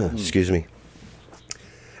 Excuse me.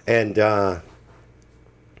 And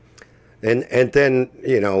then,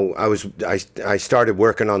 I started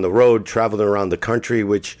working on the road, traveling around the country,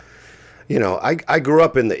 which, I grew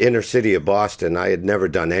up in the inner city of Boston. I had never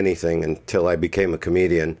done anything until I became a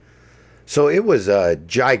comedian. So it was a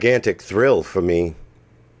gigantic thrill for me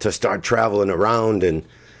to start traveling around, and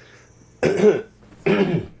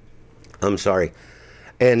I'm sorry.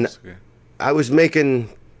 And I wasn't making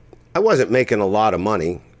a lot of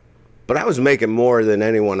money, but I was making more than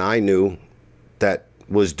anyone I knew that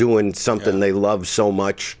was doing something they loved so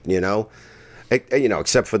much,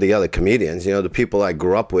 except for the other comedians. The people I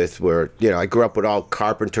grew up with were, I grew up with all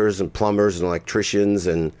carpenters and plumbers and electricians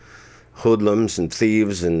and hoodlums and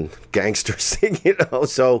thieves and gangsters, you know.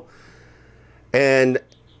 So, and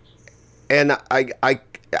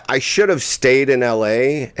I should have stayed in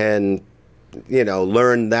L.A. and, you know,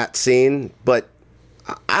 learned that scene, but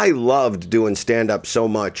I loved doing stand-up so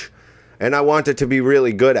much, and I wanted to be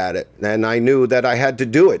really good at it, and I knew that I had to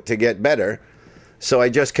do it to get better. So I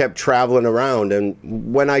just kept traveling around, and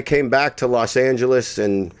when I came back to Los Angeles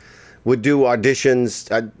and would do auditions,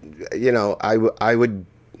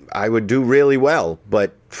 I would do really well,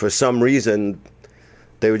 but for some reason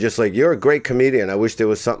they were just like, "You're a great comedian. I wish there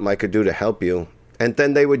was something I could do to help you." And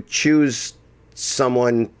then they would choose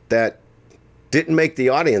someone that didn't make the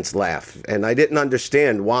audience laugh, and I didn't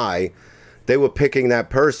understand why they were picking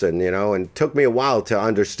that person, you know. And it took me a while to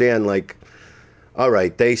understand, like, all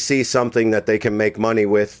right, they see something that they can make money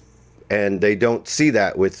with, and they don't see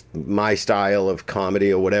that with my style of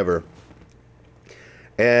comedy or whatever.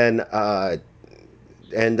 And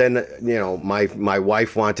then, you know, my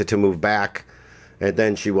wife wanted to move back, and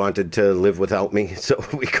then she wanted to live without me, so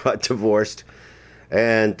we got divorced.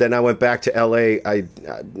 And then I went back to L.A. I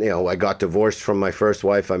got divorced from my first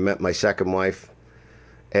wife. I met my second wife,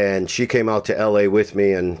 and she came out to L.A. with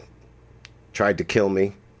me and tried to kill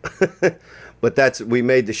me. But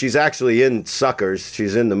she's actually in Suckers.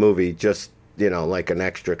 She's in the movie, just, you know, like an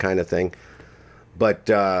extra kind of thing. But,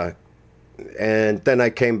 and then I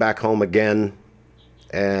came back home again,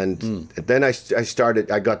 and then I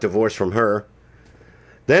got divorced from her.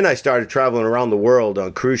 Then I started traveling around the world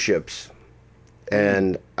on cruise ships.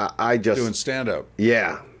 And I just... Doing stand-up.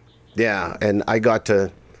 Yeah. And I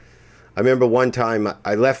remember one time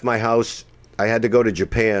I left my house. I had to go to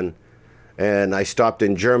Japan. And I stopped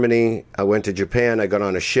in Germany. I went to Japan. I got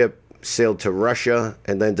on a ship, sailed to Russia,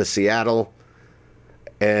 and then to Seattle.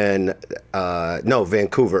 And,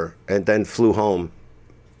 Vancouver. And then flew home.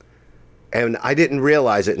 And I didn't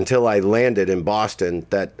realize it until I landed in Boston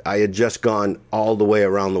that I had just gone all the way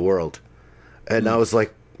around the world. And I was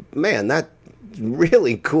like, man, that's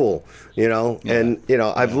really cool, you know? Yeah. And, you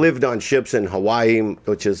know, I've lived on ships in Hawaii,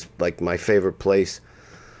 which is like my favorite place.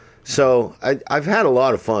 So I've had a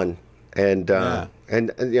lot of fun and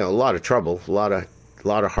you know, a lot of trouble, a lot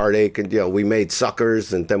of heartache. And, you know, we made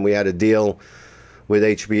Suckers, and then we had a deal with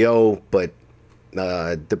HBO, but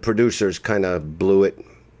the producers kind of blew it,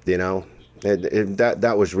 you know?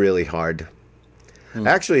 That was really hard.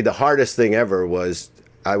 Actually, the hardest thing ever was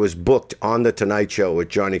I was booked on The Tonight Show with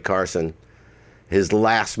Johnny Carson, his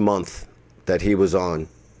last month that he was on,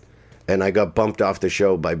 and I got bumped off the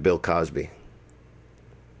show by Bill Cosby.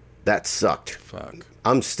 That sucked. Fuck.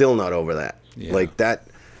 I'm still not over that. Yeah. Like that,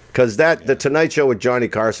 because The Tonight Show with Johnny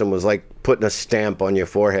Carson was like putting a stamp on your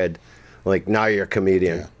forehead, like, now you're a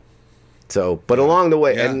comedian. Yeah. So, but along the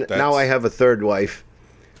way, and now I have a third wife,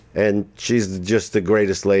 and she's just the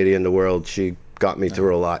greatest lady in the world. She got me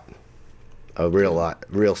through a lot,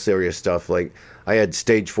 real serious stuff. Like, I had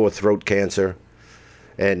stage 4 throat cancer,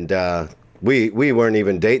 and we weren't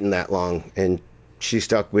even dating that long, and she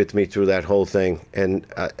stuck with me through that whole thing. And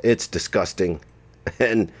it's disgusting.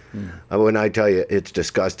 And when I tell you it's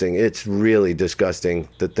disgusting, it's really disgusting,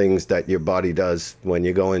 the things that your body does when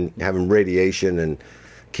you go in having radiation and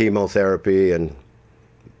chemotherapy. And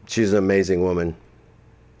she's an amazing woman.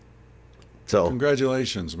 So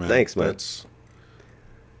congratulations, man. Thanks, man.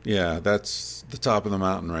 That's the top of the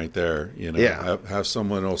mountain right there. You know, yeah. Have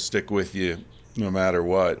someone who'll stick with you no matter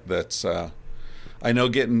what. That's I know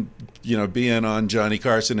being on Johnny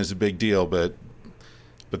Carson is a big deal, but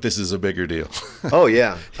this is a bigger deal. Oh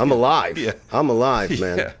yeah, I'm alive. Yeah. I'm alive,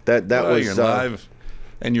 man. Yeah. That was you're alive,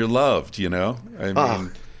 and you're loved. You know, I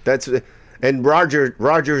mean, and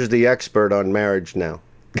Roger's the expert on marriage now.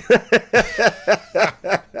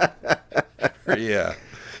 Yeah.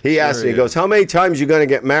 He asked me, he goes, "How many times you going to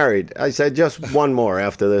get married?" I said, "Just one more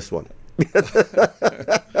after this one."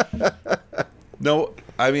 No,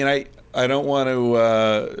 I mean, I don't want to,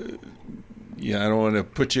 I don't want to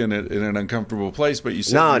put you in an uncomfortable place, but you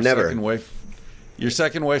said your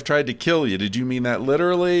second wife tried to kill you. Did you mean that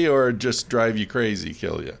literally, or just drive you crazy,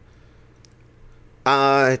 kill you?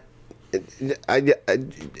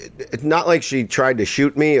 It's not like she tried to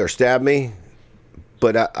shoot me or stab me.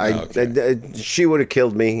 But she would have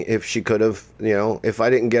killed me if she could have, you know, if I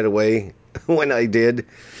didn't get away when I did.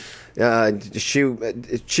 She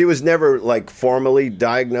was never, like, formally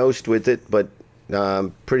diagnosed with it, but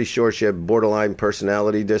I'm pretty sure she had borderline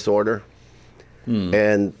personality disorder.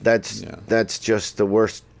 And that's just the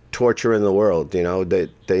worst torture in the world, you know.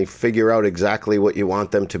 They figure out exactly what you want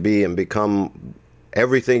them to be and become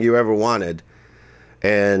everything you ever wanted.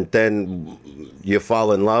 And then you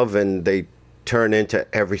fall in love and they turn into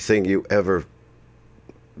everything you ever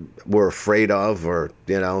were afraid of, or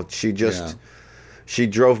she just she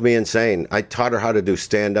drove me insane. I taught her how to do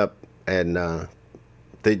stand up, and I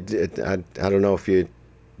don't know if you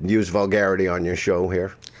use vulgarity on your show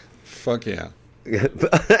here. Fuck yeah.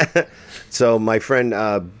 So my friend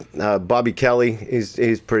Bobby Kelly, he's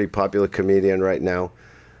a pretty popular comedian right now.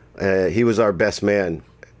 He was our best man,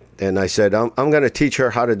 and I said, I'm going to teach her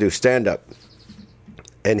how to do stand-up.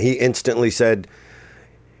 And he instantly said,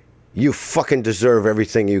 "You fucking deserve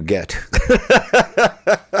everything you get."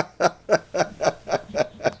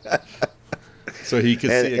 So he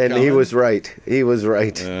could see it and coming? he was right. He was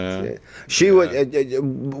right.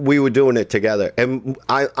 We were doing it together, and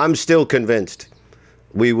I'm still convinced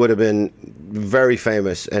we would have been very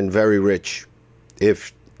famous and very rich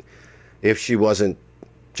if she wasn't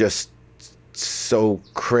just so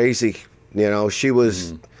crazy.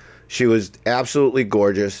 She was absolutely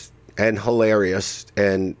gorgeous and hilarious,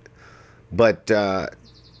 but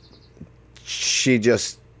she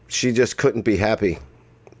just couldn't be happy.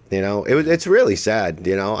 It's really sad.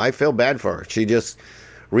 I feel bad for her. She just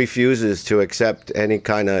refuses to accept any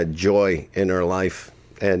kind of joy in her life,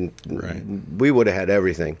 and we would have had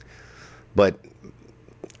everything. But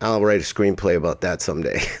I'll write a screenplay about that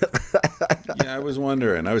someday. Yeah, I was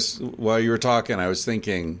wondering. While you were talking, I was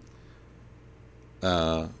thinking.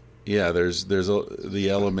 There's the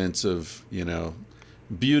elements of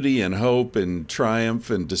beauty and hope and triumph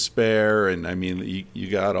and despair, and I mean you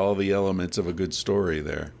got all the elements of a good story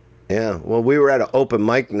there. Yeah, well, we were at an open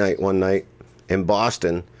mic night one night in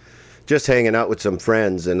Boston, just hanging out with some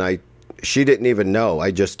friends, and she didn't even know.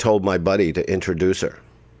 I just told my buddy to introduce her,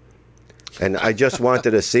 and I just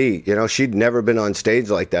wanted to see. She'd never been on stage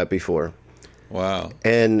like that before. Wow.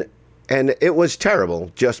 And it was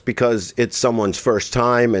terrible just because it's someone's first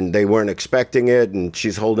time and they weren't expecting it, and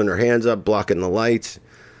she's holding her hands up, blocking the lights.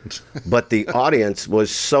 But the audience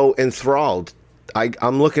was so enthralled.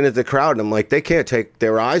 I'm looking at the crowd and I'm like, they can't take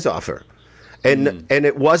their eyes off her. And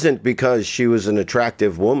it wasn't because she was an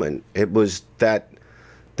attractive woman. It was that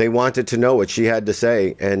they wanted to know what she had to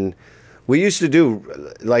say. And we used to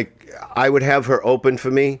do, like, I would have her open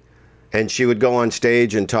for me, and she would go on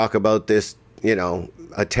stage and talk about this,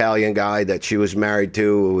 Italian guy that she was married to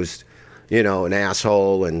who was, an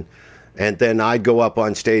asshole. And then I'd go up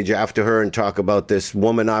on stage after her and talk about this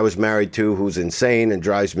woman I was married to who's insane and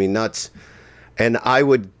drives me nuts. And I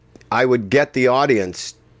would get the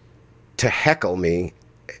audience to heckle me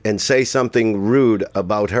and say something rude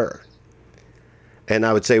about her. And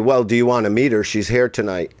I would say, "Well, do you want to meet her? She's here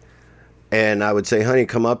tonight." And I would say, "Honey,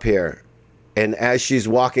 come up here." And as she's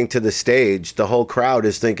walking to the stage, the whole crowd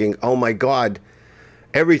is thinking, "Oh my God,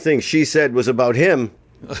 everything she said was about him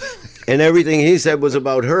and everything he said was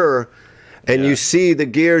about her." And you see the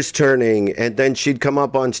gears turning, and then she'd come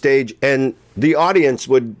up on stage and the audience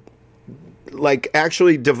would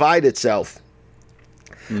actually divide itself.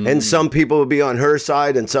 And some people would be on her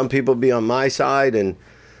side and some people would be on my side. And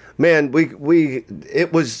man,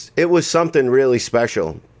 it was something really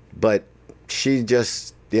special. But she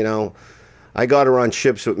just, I got her on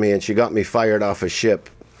ships with me and she got me fired off a ship.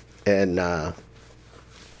 And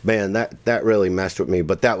man, that really messed with me.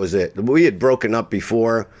 But that was it. We had broken up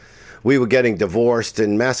before. We were getting divorced.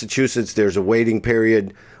 In Massachusetts, there's a waiting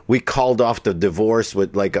period. We called off the divorce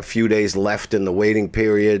with a few days left in the waiting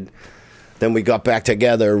period. Then we got back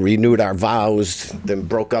together, renewed our vows, then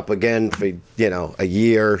broke up again for, a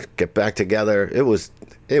year, get back together. It was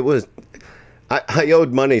I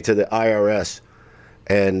owed money to the IRS.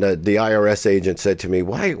 And the IRS agent said to me,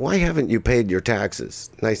 why haven't you paid your taxes?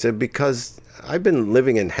 And I said, because I've been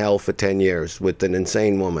living in hell for 10 years with an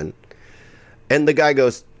insane woman. And the guy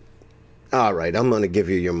goes, "All right, I'm going to give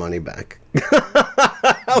you your money back."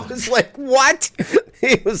 I was like, "What?"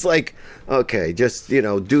 He was like, "Okay, just,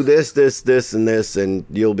 do this, and this, and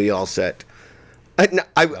you'll be all set." And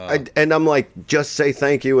I'm like, "Just say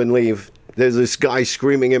thank you and leave." There's this guy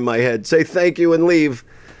screaming in my head, "Say thank you and leave."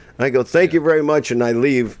 I go, "Thank you very much," and I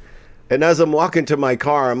leave. And as I'm walking to my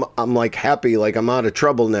car, I'm happy, I'm out of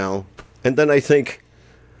trouble now. And then I think,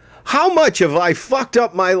 how much have I fucked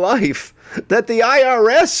up my life that the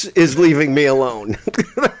IRS is leaving me alone?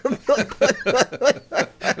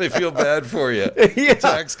 They feel bad for you. Yeah.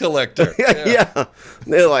 Tax collector. Yeah.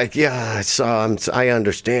 They're like, "Yeah, I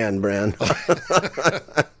understand, Bran."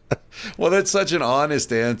 Well, that's such an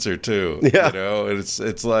honest answer too. Yeah.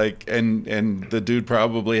 It's like, and the dude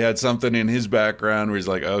probably had something in his background where he's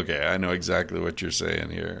like, "Okay, I know exactly what you're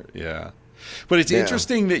saying here." Yeah. But it's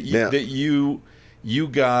interesting that you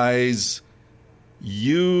guys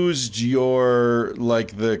used your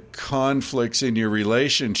the conflicts in your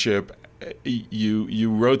relationship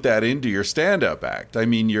you wrote that into your stand-up act. I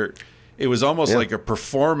mean, it was almost like a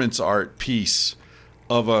performance art piece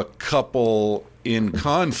of a couple in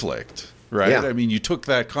conflict, right? Yeah. I mean, you took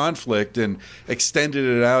that conflict and extended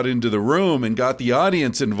it out into the room and got the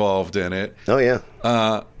audience involved in it. Oh, yeah.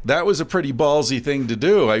 That was a pretty ballsy thing to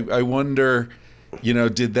do. I wonder,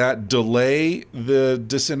 did that delay the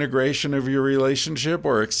disintegration of your relationship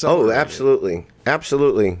or accelerate Oh, absolutely.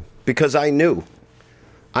 Absolutely. Because I knew,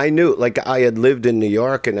 like I had lived in New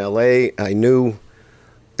York and LA. I knew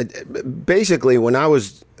basically when I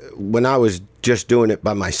was just doing it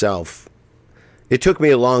by myself, it took me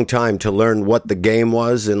a long time to learn what the game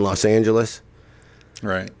was in Los Angeles.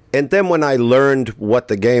 Right. And then when I learned what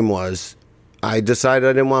the game was, I decided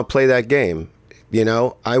I didn't want to play that game.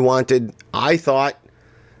 I thought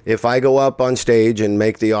if I go up on stage and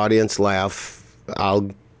make the audience laugh,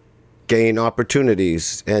 I'll gain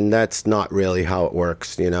opportunities. And that's not really how it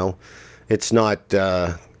works, It's not,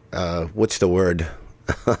 what's the word?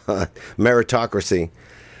 Meritocracy.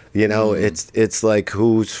 It's like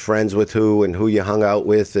who's friends with who and who you hung out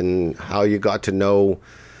with and how you got to know,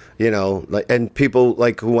 and people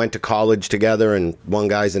like who went to college together, and one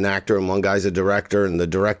guy's an actor and one guy's a director, and the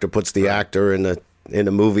director puts the actor in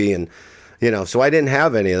a movie, and so I didn't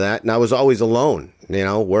have any of that, and I was always alone,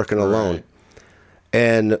 working alone.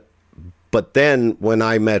 But then when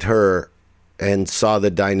I met her and saw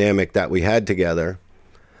the dynamic that we had together,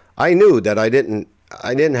 I knew that I didn't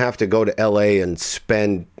have to go to LA and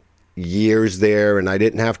spend years there, and I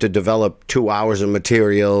didn't have to develop 2 hours of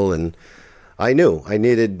material, and I knew I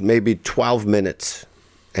needed maybe 12 minutes,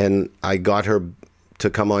 and I got her to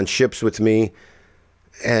come on ships with me.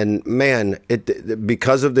 And man,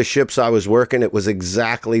 because of the ships I was working, it was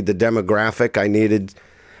exactly the demographic I needed.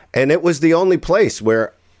 And it was the only place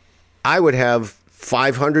where I would have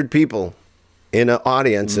 500 people in an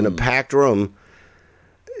audience in a packed room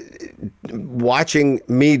watching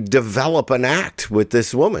me develop an act with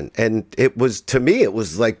this woman. And to me, it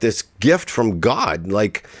was like this gift from God.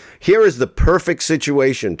 Like, here is the perfect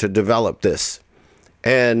situation to develop this.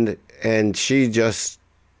 And she just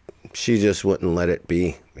wouldn't let it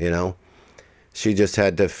be, She just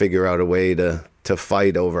had to figure out a way to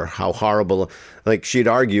fight over how horrible. Like, she'd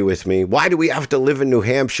argue with me, why do we have to live in New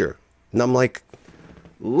Hampshire? And I'm like,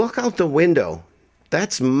 look out the window.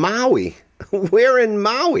 That's Maui. We're in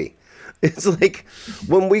Maui. It's like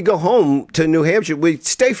when we go home to New Hampshire, we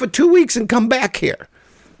stay for 2 weeks and come back here.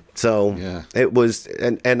 So It was,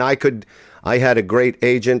 and I had a great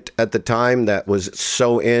agent at the time that was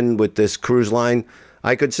so in with this cruise line.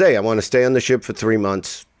 I could say, I want to stay on the ship for 3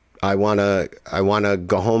 months. I want to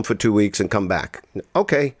go home for 2 weeks and come back.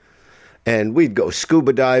 Okay. And we'd go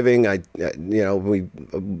scuba diving. I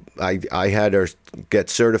had her get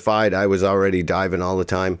certified. I was already diving all the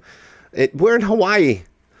time. We're in Hawaii.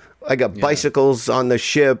 I got bicycles on the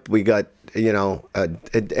ship. We got, and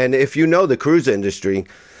if you know the cruise industry,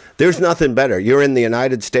 there's nothing better. You're in the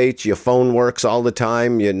United States. Your phone works all the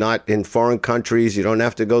time. You're not in foreign countries. You don't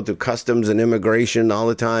have to go through customs and immigration all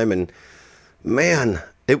the time. And man,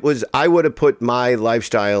 I would have put my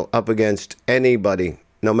lifestyle up against anybody,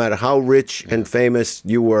 no matter how rich and famous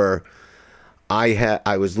you were.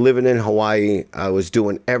 I was living in Hawaii. I was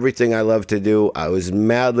doing everything I love to do. I was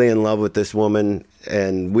madly in love with this woman,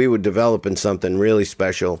 and we were developing something really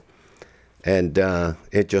special. And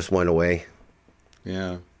it just went away.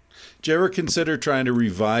 Yeah. Did you ever consider trying to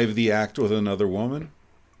revive the act with another woman?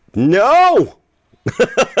 No!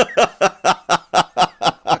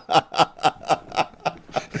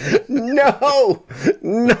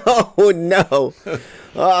 No.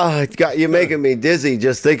 Oh, you're making me dizzy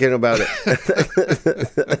just thinking about it.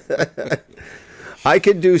 I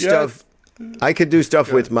could do stuff. I could do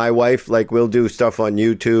stuff with my wife. Like, we'll do stuff on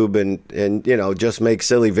YouTube and just make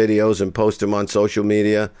silly videos and post them on social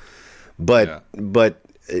media. But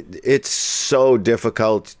it's so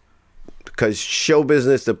difficult because show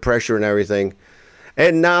business, the pressure and everything.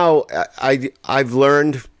 And now I've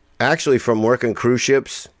learned actually from working cruise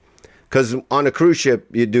ships, because on a cruise ship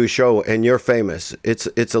you do a show and you're famous.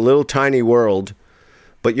 It's a little tiny world,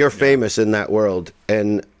 but you're famous in that world.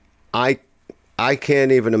 And I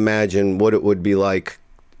can't even imagine what it would be like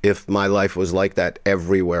if my life was like that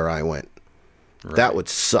everywhere I went. Right. That would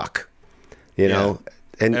suck, you know.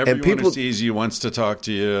 And everyone people who sees you wants to talk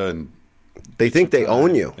to you, and they think they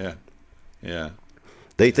own you. Yeah.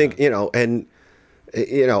 They think, and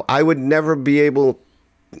I would never be able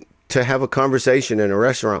to have a conversation in a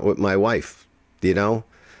restaurant with my wife.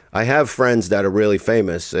 I have friends that are really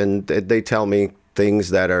famous, and they tell me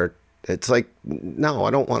things that are. It's like, no,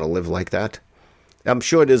 I don't want to live like that. I'm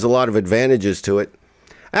sure there's a lot of advantages to it.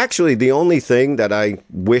 Actually, the only thing that I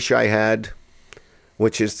wish I had,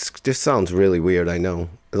 which is just sounds really weird, I know,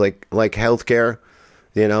 like healthcare,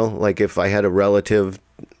 you know, like if I had a relative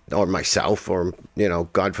or myself or, you know,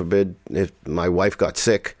 God forbid, if my wife got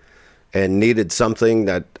sick and needed something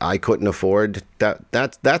that I couldn't afford,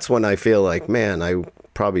 that's when I feel like, man, I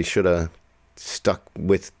probably should have stuck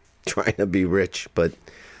with trying to be rich. But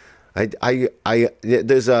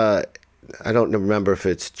there's a, I don't remember if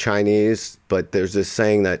it's Chinese, but there's this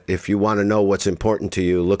saying that if you want to know what's important to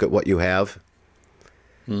you, look at what you have.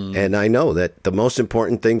 And I know that the most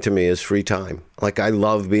important thing to me is free time. Like, I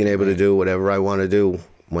love being able to do whatever I want to do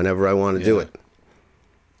whenever I want to do it.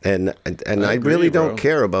 And I really don't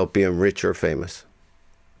care about being rich or famous.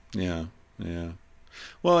 Yeah, yeah.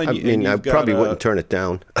 Well, I mean, I probably wouldn't turn it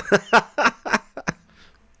down.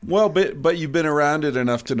 Well, but you've been around it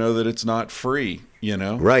enough to know that it's not free, you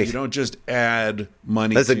know? Right. You don't just add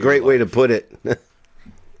money. That's a great way to put it.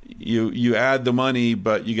 You add the money,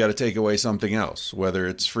 but you got to take away something else, whether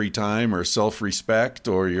it's free time or self-respect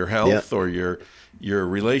or your health or your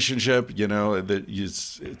relationship. You know, that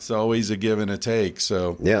it's always a give and a take.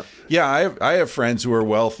 So yeah, I have friends who are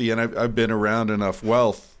wealthy, and I've been around enough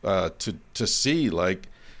wealth to see, like,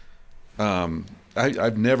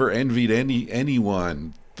 I've never envied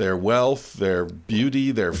anyone, their wealth, their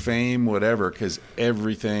beauty, their fame, whatever, because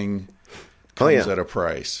everything comes at a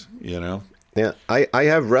price, you know? Yeah, I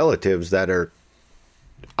have relatives that are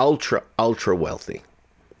ultra wealthy,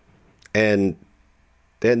 and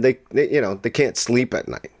then they you know, they can't sleep at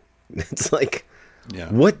night. It's like,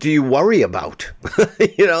 what do you worry about?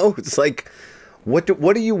 You know, it's like, what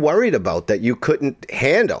are you worried about that you couldn't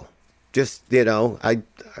handle? Just, you know,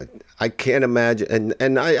 I can't imagine,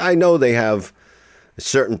 and I know they have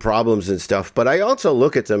certain problems and stuff, but I also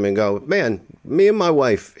look at them and go, man, me and my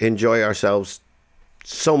wife enjoy ourselves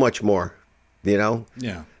so much more. You know,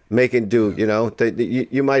 making do. You know,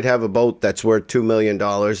 you might have a boat that's worth $2 million,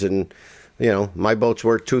 and you know, my boat's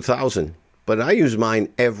worth $2,000, but I use mine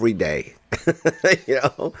every day. You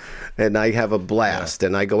know, and I have a blast,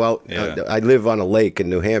 and I go out. I live on a lake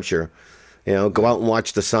in New Hampshire. You know, go out and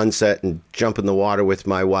watch the sunset and jump in the water with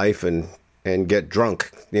my wife and get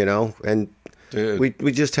drunk. You know, and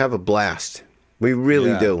we just have a blast. We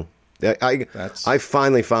really do. I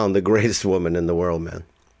finally found the greatest woman in the world, man.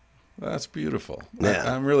 That's beautiful.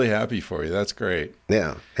 Yeah. I'm really happy for you. That's great.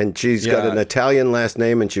 Yeah. And she's got an Italian last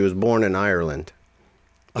name, and she was born in Ireland.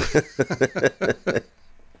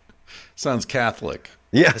 Sounds Catholic.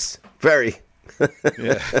 Yes, very.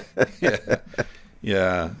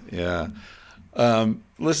 Yeah.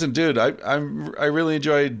 Listen, dude, I really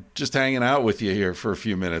enjoyed just hanging out with you here for a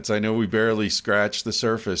few minutes. I know we barely scratched the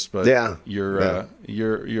surface, but you're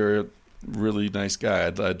a really nice guy.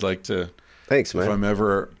 I'd like to. Thanks, man. If I'm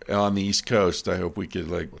ever on the East Coast, I hope we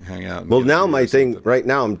could like hang out. Well, now my thing right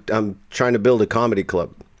now, I'm trying to build a comedy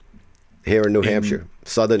club here in New Hampshire,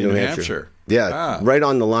 southern New Hampshire. Yeah, right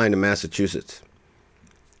on the line in Massachusetts.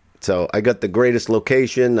 So I got the greatest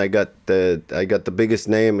location. I got the biggest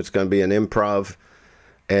name. It's going to be an improv,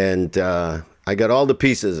 and I got all the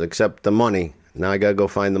pieces except the money. Now I got to go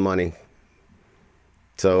find the money.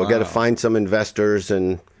 So I got to find some investors,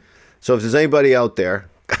 and so if there's anybody out there.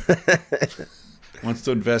 Wants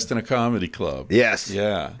to invest in a comedy club. Yes.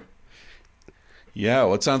 Yeah.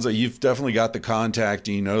 Well, it sounds like you've definitely got the contact.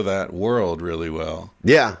 You know that world really well.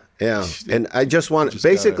 Yeah. And I just want,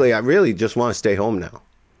 I really just want to stay home now.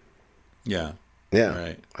 Yeah.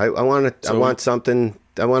 Right. I want something.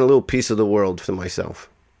 I want a little piece of the world for myself.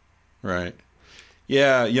 Right.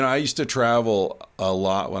 Yeah. You know, I used to travel a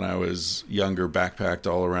lot when I was younger, backpacked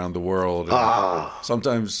all around the world.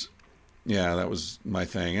 Sometimes. Yeah, that was my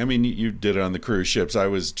thing. I mean, you did it on the cruise ships. I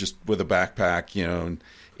was just with a backpack, you know, in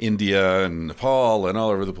India and Nepal and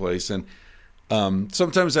all over the place. And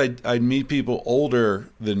sometimes I'd meet people older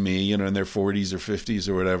than me, you know, in their 40s or 50s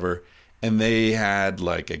or whatever, and they had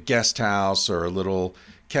like a guest house or a little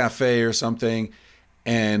cafe or something.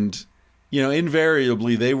 And, you know,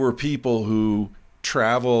 invariably they were people who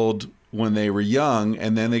traveled when they were young,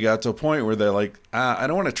 and then they got to a point where they're like, I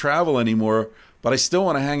don't want to travel anymore, but I still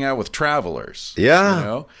want to hang out with travelers. Yeah. You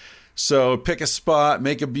know? So pick a spot,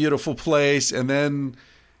 make a beautiful place, and then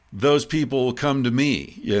those people will come to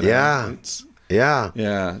me. You know? Yeah.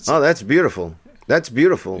 Oh, that's beautiful. That's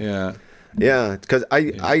beautiful. Yeah. Yeah, because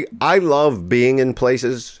I love being in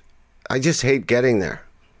places. I just hate getting there.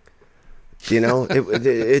 You know,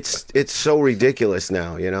 it's so ridiculous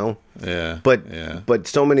now, you know? Yeah. But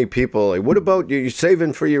so many people, like, what about you? You're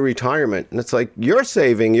saving for your retirement. And it's like, you're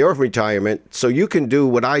saving your retirement so you can do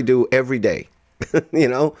what I do every day. You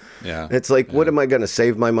know? Yeah. It's like, what am I going to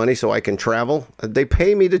save my money so I can travel? They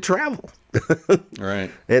pay me to travel. Right.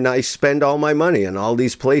 And I spend all my money in all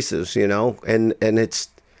these places, you know? And it's,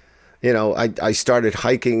 you know, I started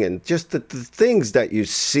hiking, and just the things that you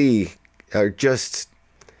see are just,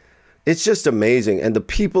 it's just amazing. And the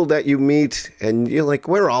people that you meet, and you're like,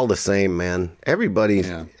 we're all the same, man.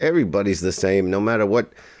 Everybody's the same, no matter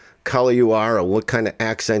what color you are or what kind of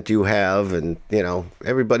accent you have. And, you know,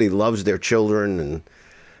 everybody loves their children, and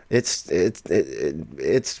it's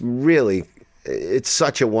really, it's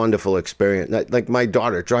such a wonderful experience. Like, my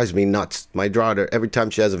daughter drives me nuts. My daughter, every time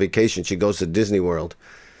she has a vacation, she goes to Disney World.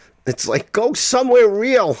 It's like, go somewhere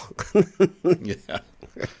real.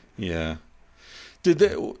 Yeah.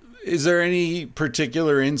 Is there any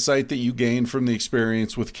particular insight that you gained from the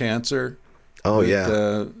experience with cancer? Oh,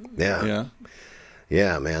 Yeah,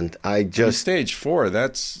 man. Stage 4,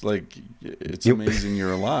 that's like, it's amazing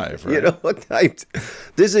you're alive, right? You know what?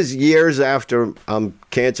 This is years after I'm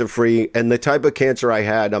cancer-free, and the type of cancer I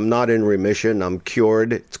had, I'm not in remission. I'm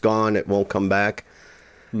cured. It's gone. It won't come back.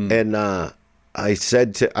 And I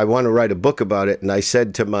said I want to write a book about it, and I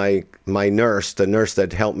said to my nurse, the nurse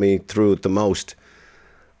that helped me through it the most,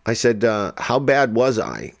 I said, how bad was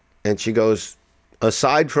I? And she goes,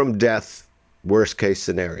 aside from death, worst case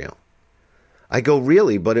scenario. I go,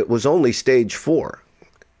 really? But it was only stage 4.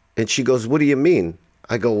 And she goes, what do you mean?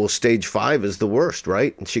 I go, well, stage 5 is the worst,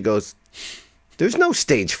 right? And she goes, there's no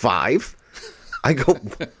stage 5. I go,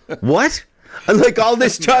 what? And like, all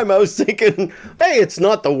this time I was thinking, hey, it's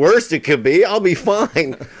not the worst it could be. I'll be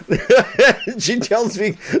fine. She tells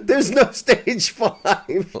me there's no stage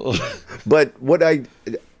 5. But what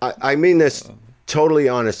I mean this totally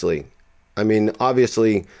honestly. I mean,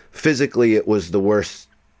 obviously, physically it was the worst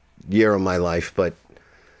year of my life, but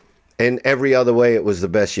in every other way it was the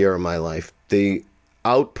best year of my life. The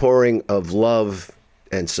outpouring of love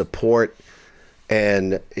and support,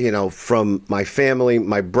 and, you know, from my family,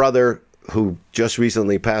 my brother, who just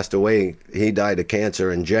recently passed away, he died of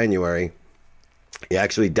cancer in January. He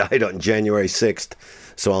actually died on January 6th,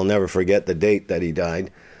 so I'll never forget the date that he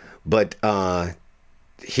died. But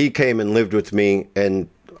he came and lived with me, and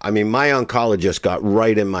I mean, my oncologist got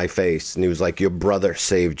right in my face, and he was like, your brother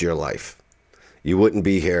saved your life. You wouldn't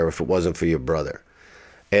be here if it wasn't for your brother.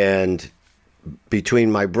 And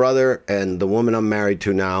between my brother and the woman I'm married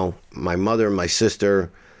to now, my mother, my sister,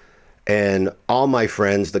 and all my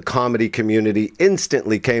friends, the comedy community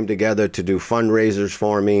instantly came together to do fundraisers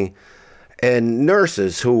for me. And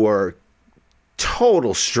nurses who were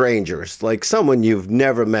total strangers, like someone you've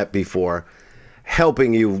never met before,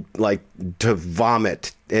 helping you like to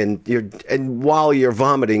vomit. And while you're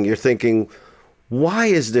vomiting, you're thinking, why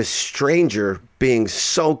is this stranger being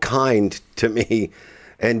so kind to me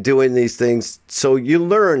and doing these things? So you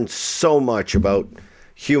learn so much about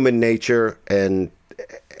human nature and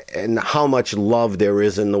how much love there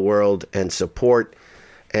is in the world, and support,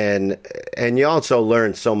 and you also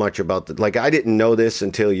learn so much about like, I didn't know this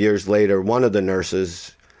until years later. One of the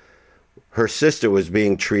nurses, her sister was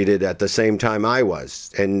being treated at the same time I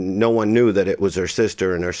was, and no one knew that it was her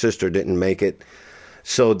sister, and her sister didn't make it.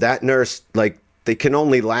 So that nurse, like, they can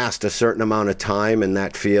only last a certain amount of time in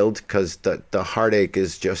that field because the heartache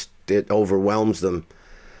is just, it overwhelms them.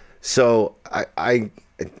 So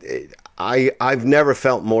I've never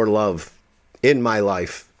felt more love in my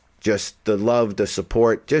life. Just the love, the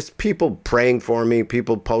support, just people praying for me,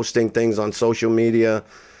 people posting things on social media.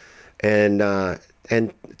 And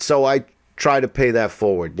so I try to pay that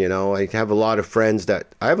forward. You know, I have a lot of friends that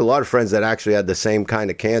actually had the same kind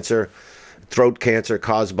of cancer, throat cancer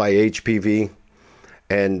caused by HPV.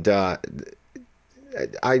 And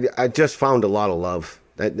I just found a lot of love,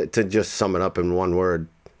 to just sum it up in one word.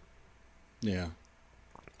 Yeah.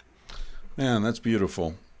 Man, that's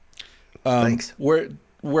beautiful. Thanks. Where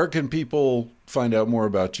can people find out more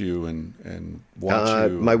about you and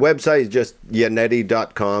watch you? My website is just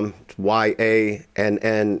Yannetti.com. YANNETTY.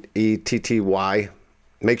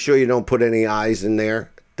 Make sure you don't put any I's in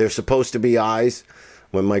there. They're supposed to be I's.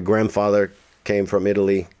 When my grandfather came from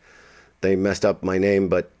Italy, they messed up my name,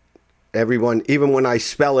 but everyone, even when I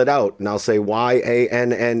spell it out, and I'll say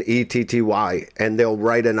YANNETTY, and they'll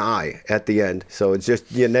write an I at the end. So it's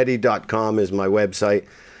just Yannetti.com is my website.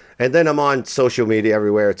 And then I'm on social media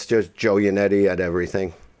everywhere. It's just Joe Yannetti at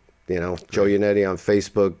everything. You know, Joe Yannetti on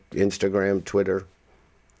Facebook, Instagram, Twitter.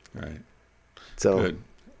 Right. So good.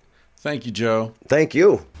 Thank you, Joe. Thank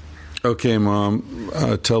you. Okay, Mom,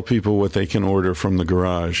 tell people what they can order from the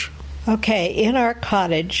garage. Okay, in our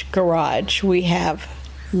cottage garage, we have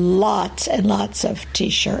lots and lots of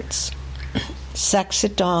T-shirts. Sex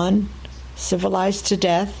at Dawn, Civilized to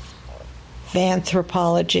Death,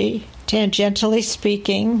 anthropology, tangentially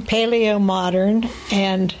speaking, paleo-modern,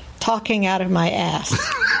 and talking out of my ass.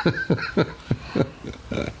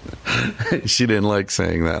 She didn't like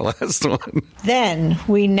saying that last one. Then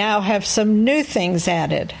we now have some new things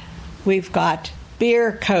added. We've got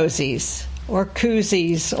beer cozies, or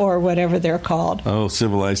koozies, or whatever they're called. Oh,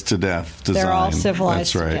 civilized to death design. They're all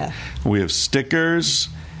civilized That's right. to death. We have stickers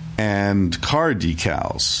and car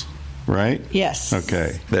decals, right? Yes.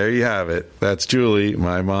 Okay, there you have it. That's Julie,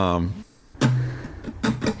 my mom.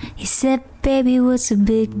 He said, baby, what's a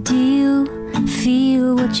big deal?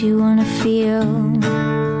 Feel what you wanna feel.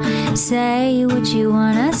 Say what you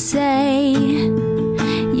wanna say.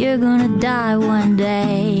 You're gonna die one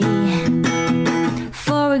day.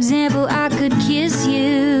 For example, I could kiss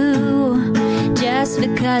you just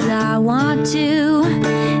because I want to.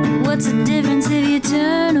 What's the difference if you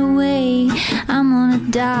turn away? I'm gonna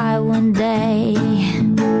die one day.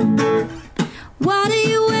 Why do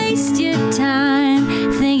you waste your time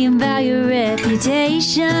thinking about your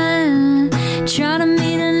reputation? Trying to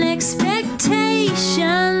meet an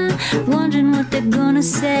expectation, wondering what they're gonna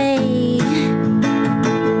say.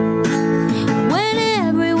 When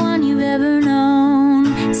everyone you've ever known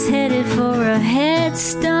is headed for a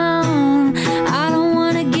headstone. I don't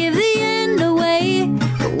wanna give the end away,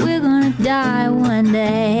 but we're gonna die one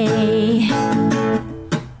day.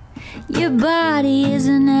 Your body is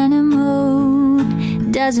an animal,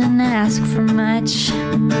 doesn't ask for much.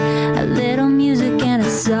 A little music and a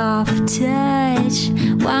soft touch.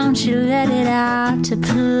 Why don't you let it out to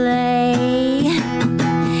play?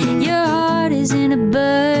 Your heart is in a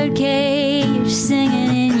birdcage,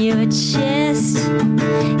 singing in your chest.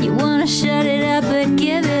 You wanna shut it up but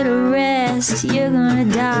give it a rest. You're gonna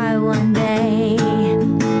die one day.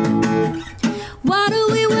 Why do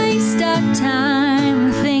we waste our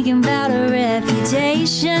time thinking about a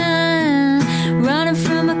reputation? Running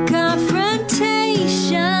from a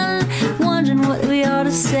confrontation, wondering what we ought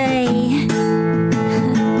to say.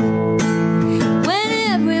 When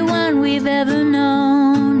everyone we've ever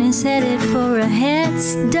known is headed for a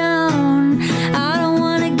headstone. I don't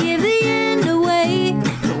want to give the end away,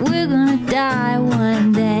 but we're gonna die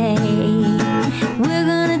one day. We're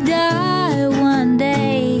gonna die one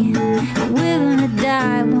day. We're gonna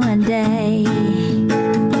die one day.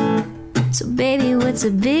 So baby, what's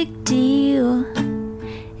a big deal?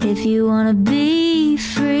 If you wanna be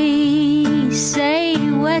free, say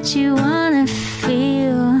what you wanna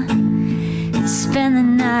feel. Spend the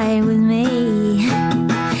night with me.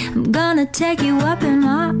 I'm gonna take you up in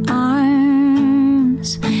my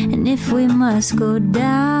arms. And if we must go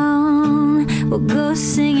down, we'll go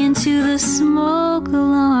singing to the smoke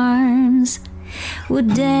alarms. We'll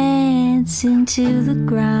dance into the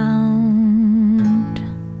ground.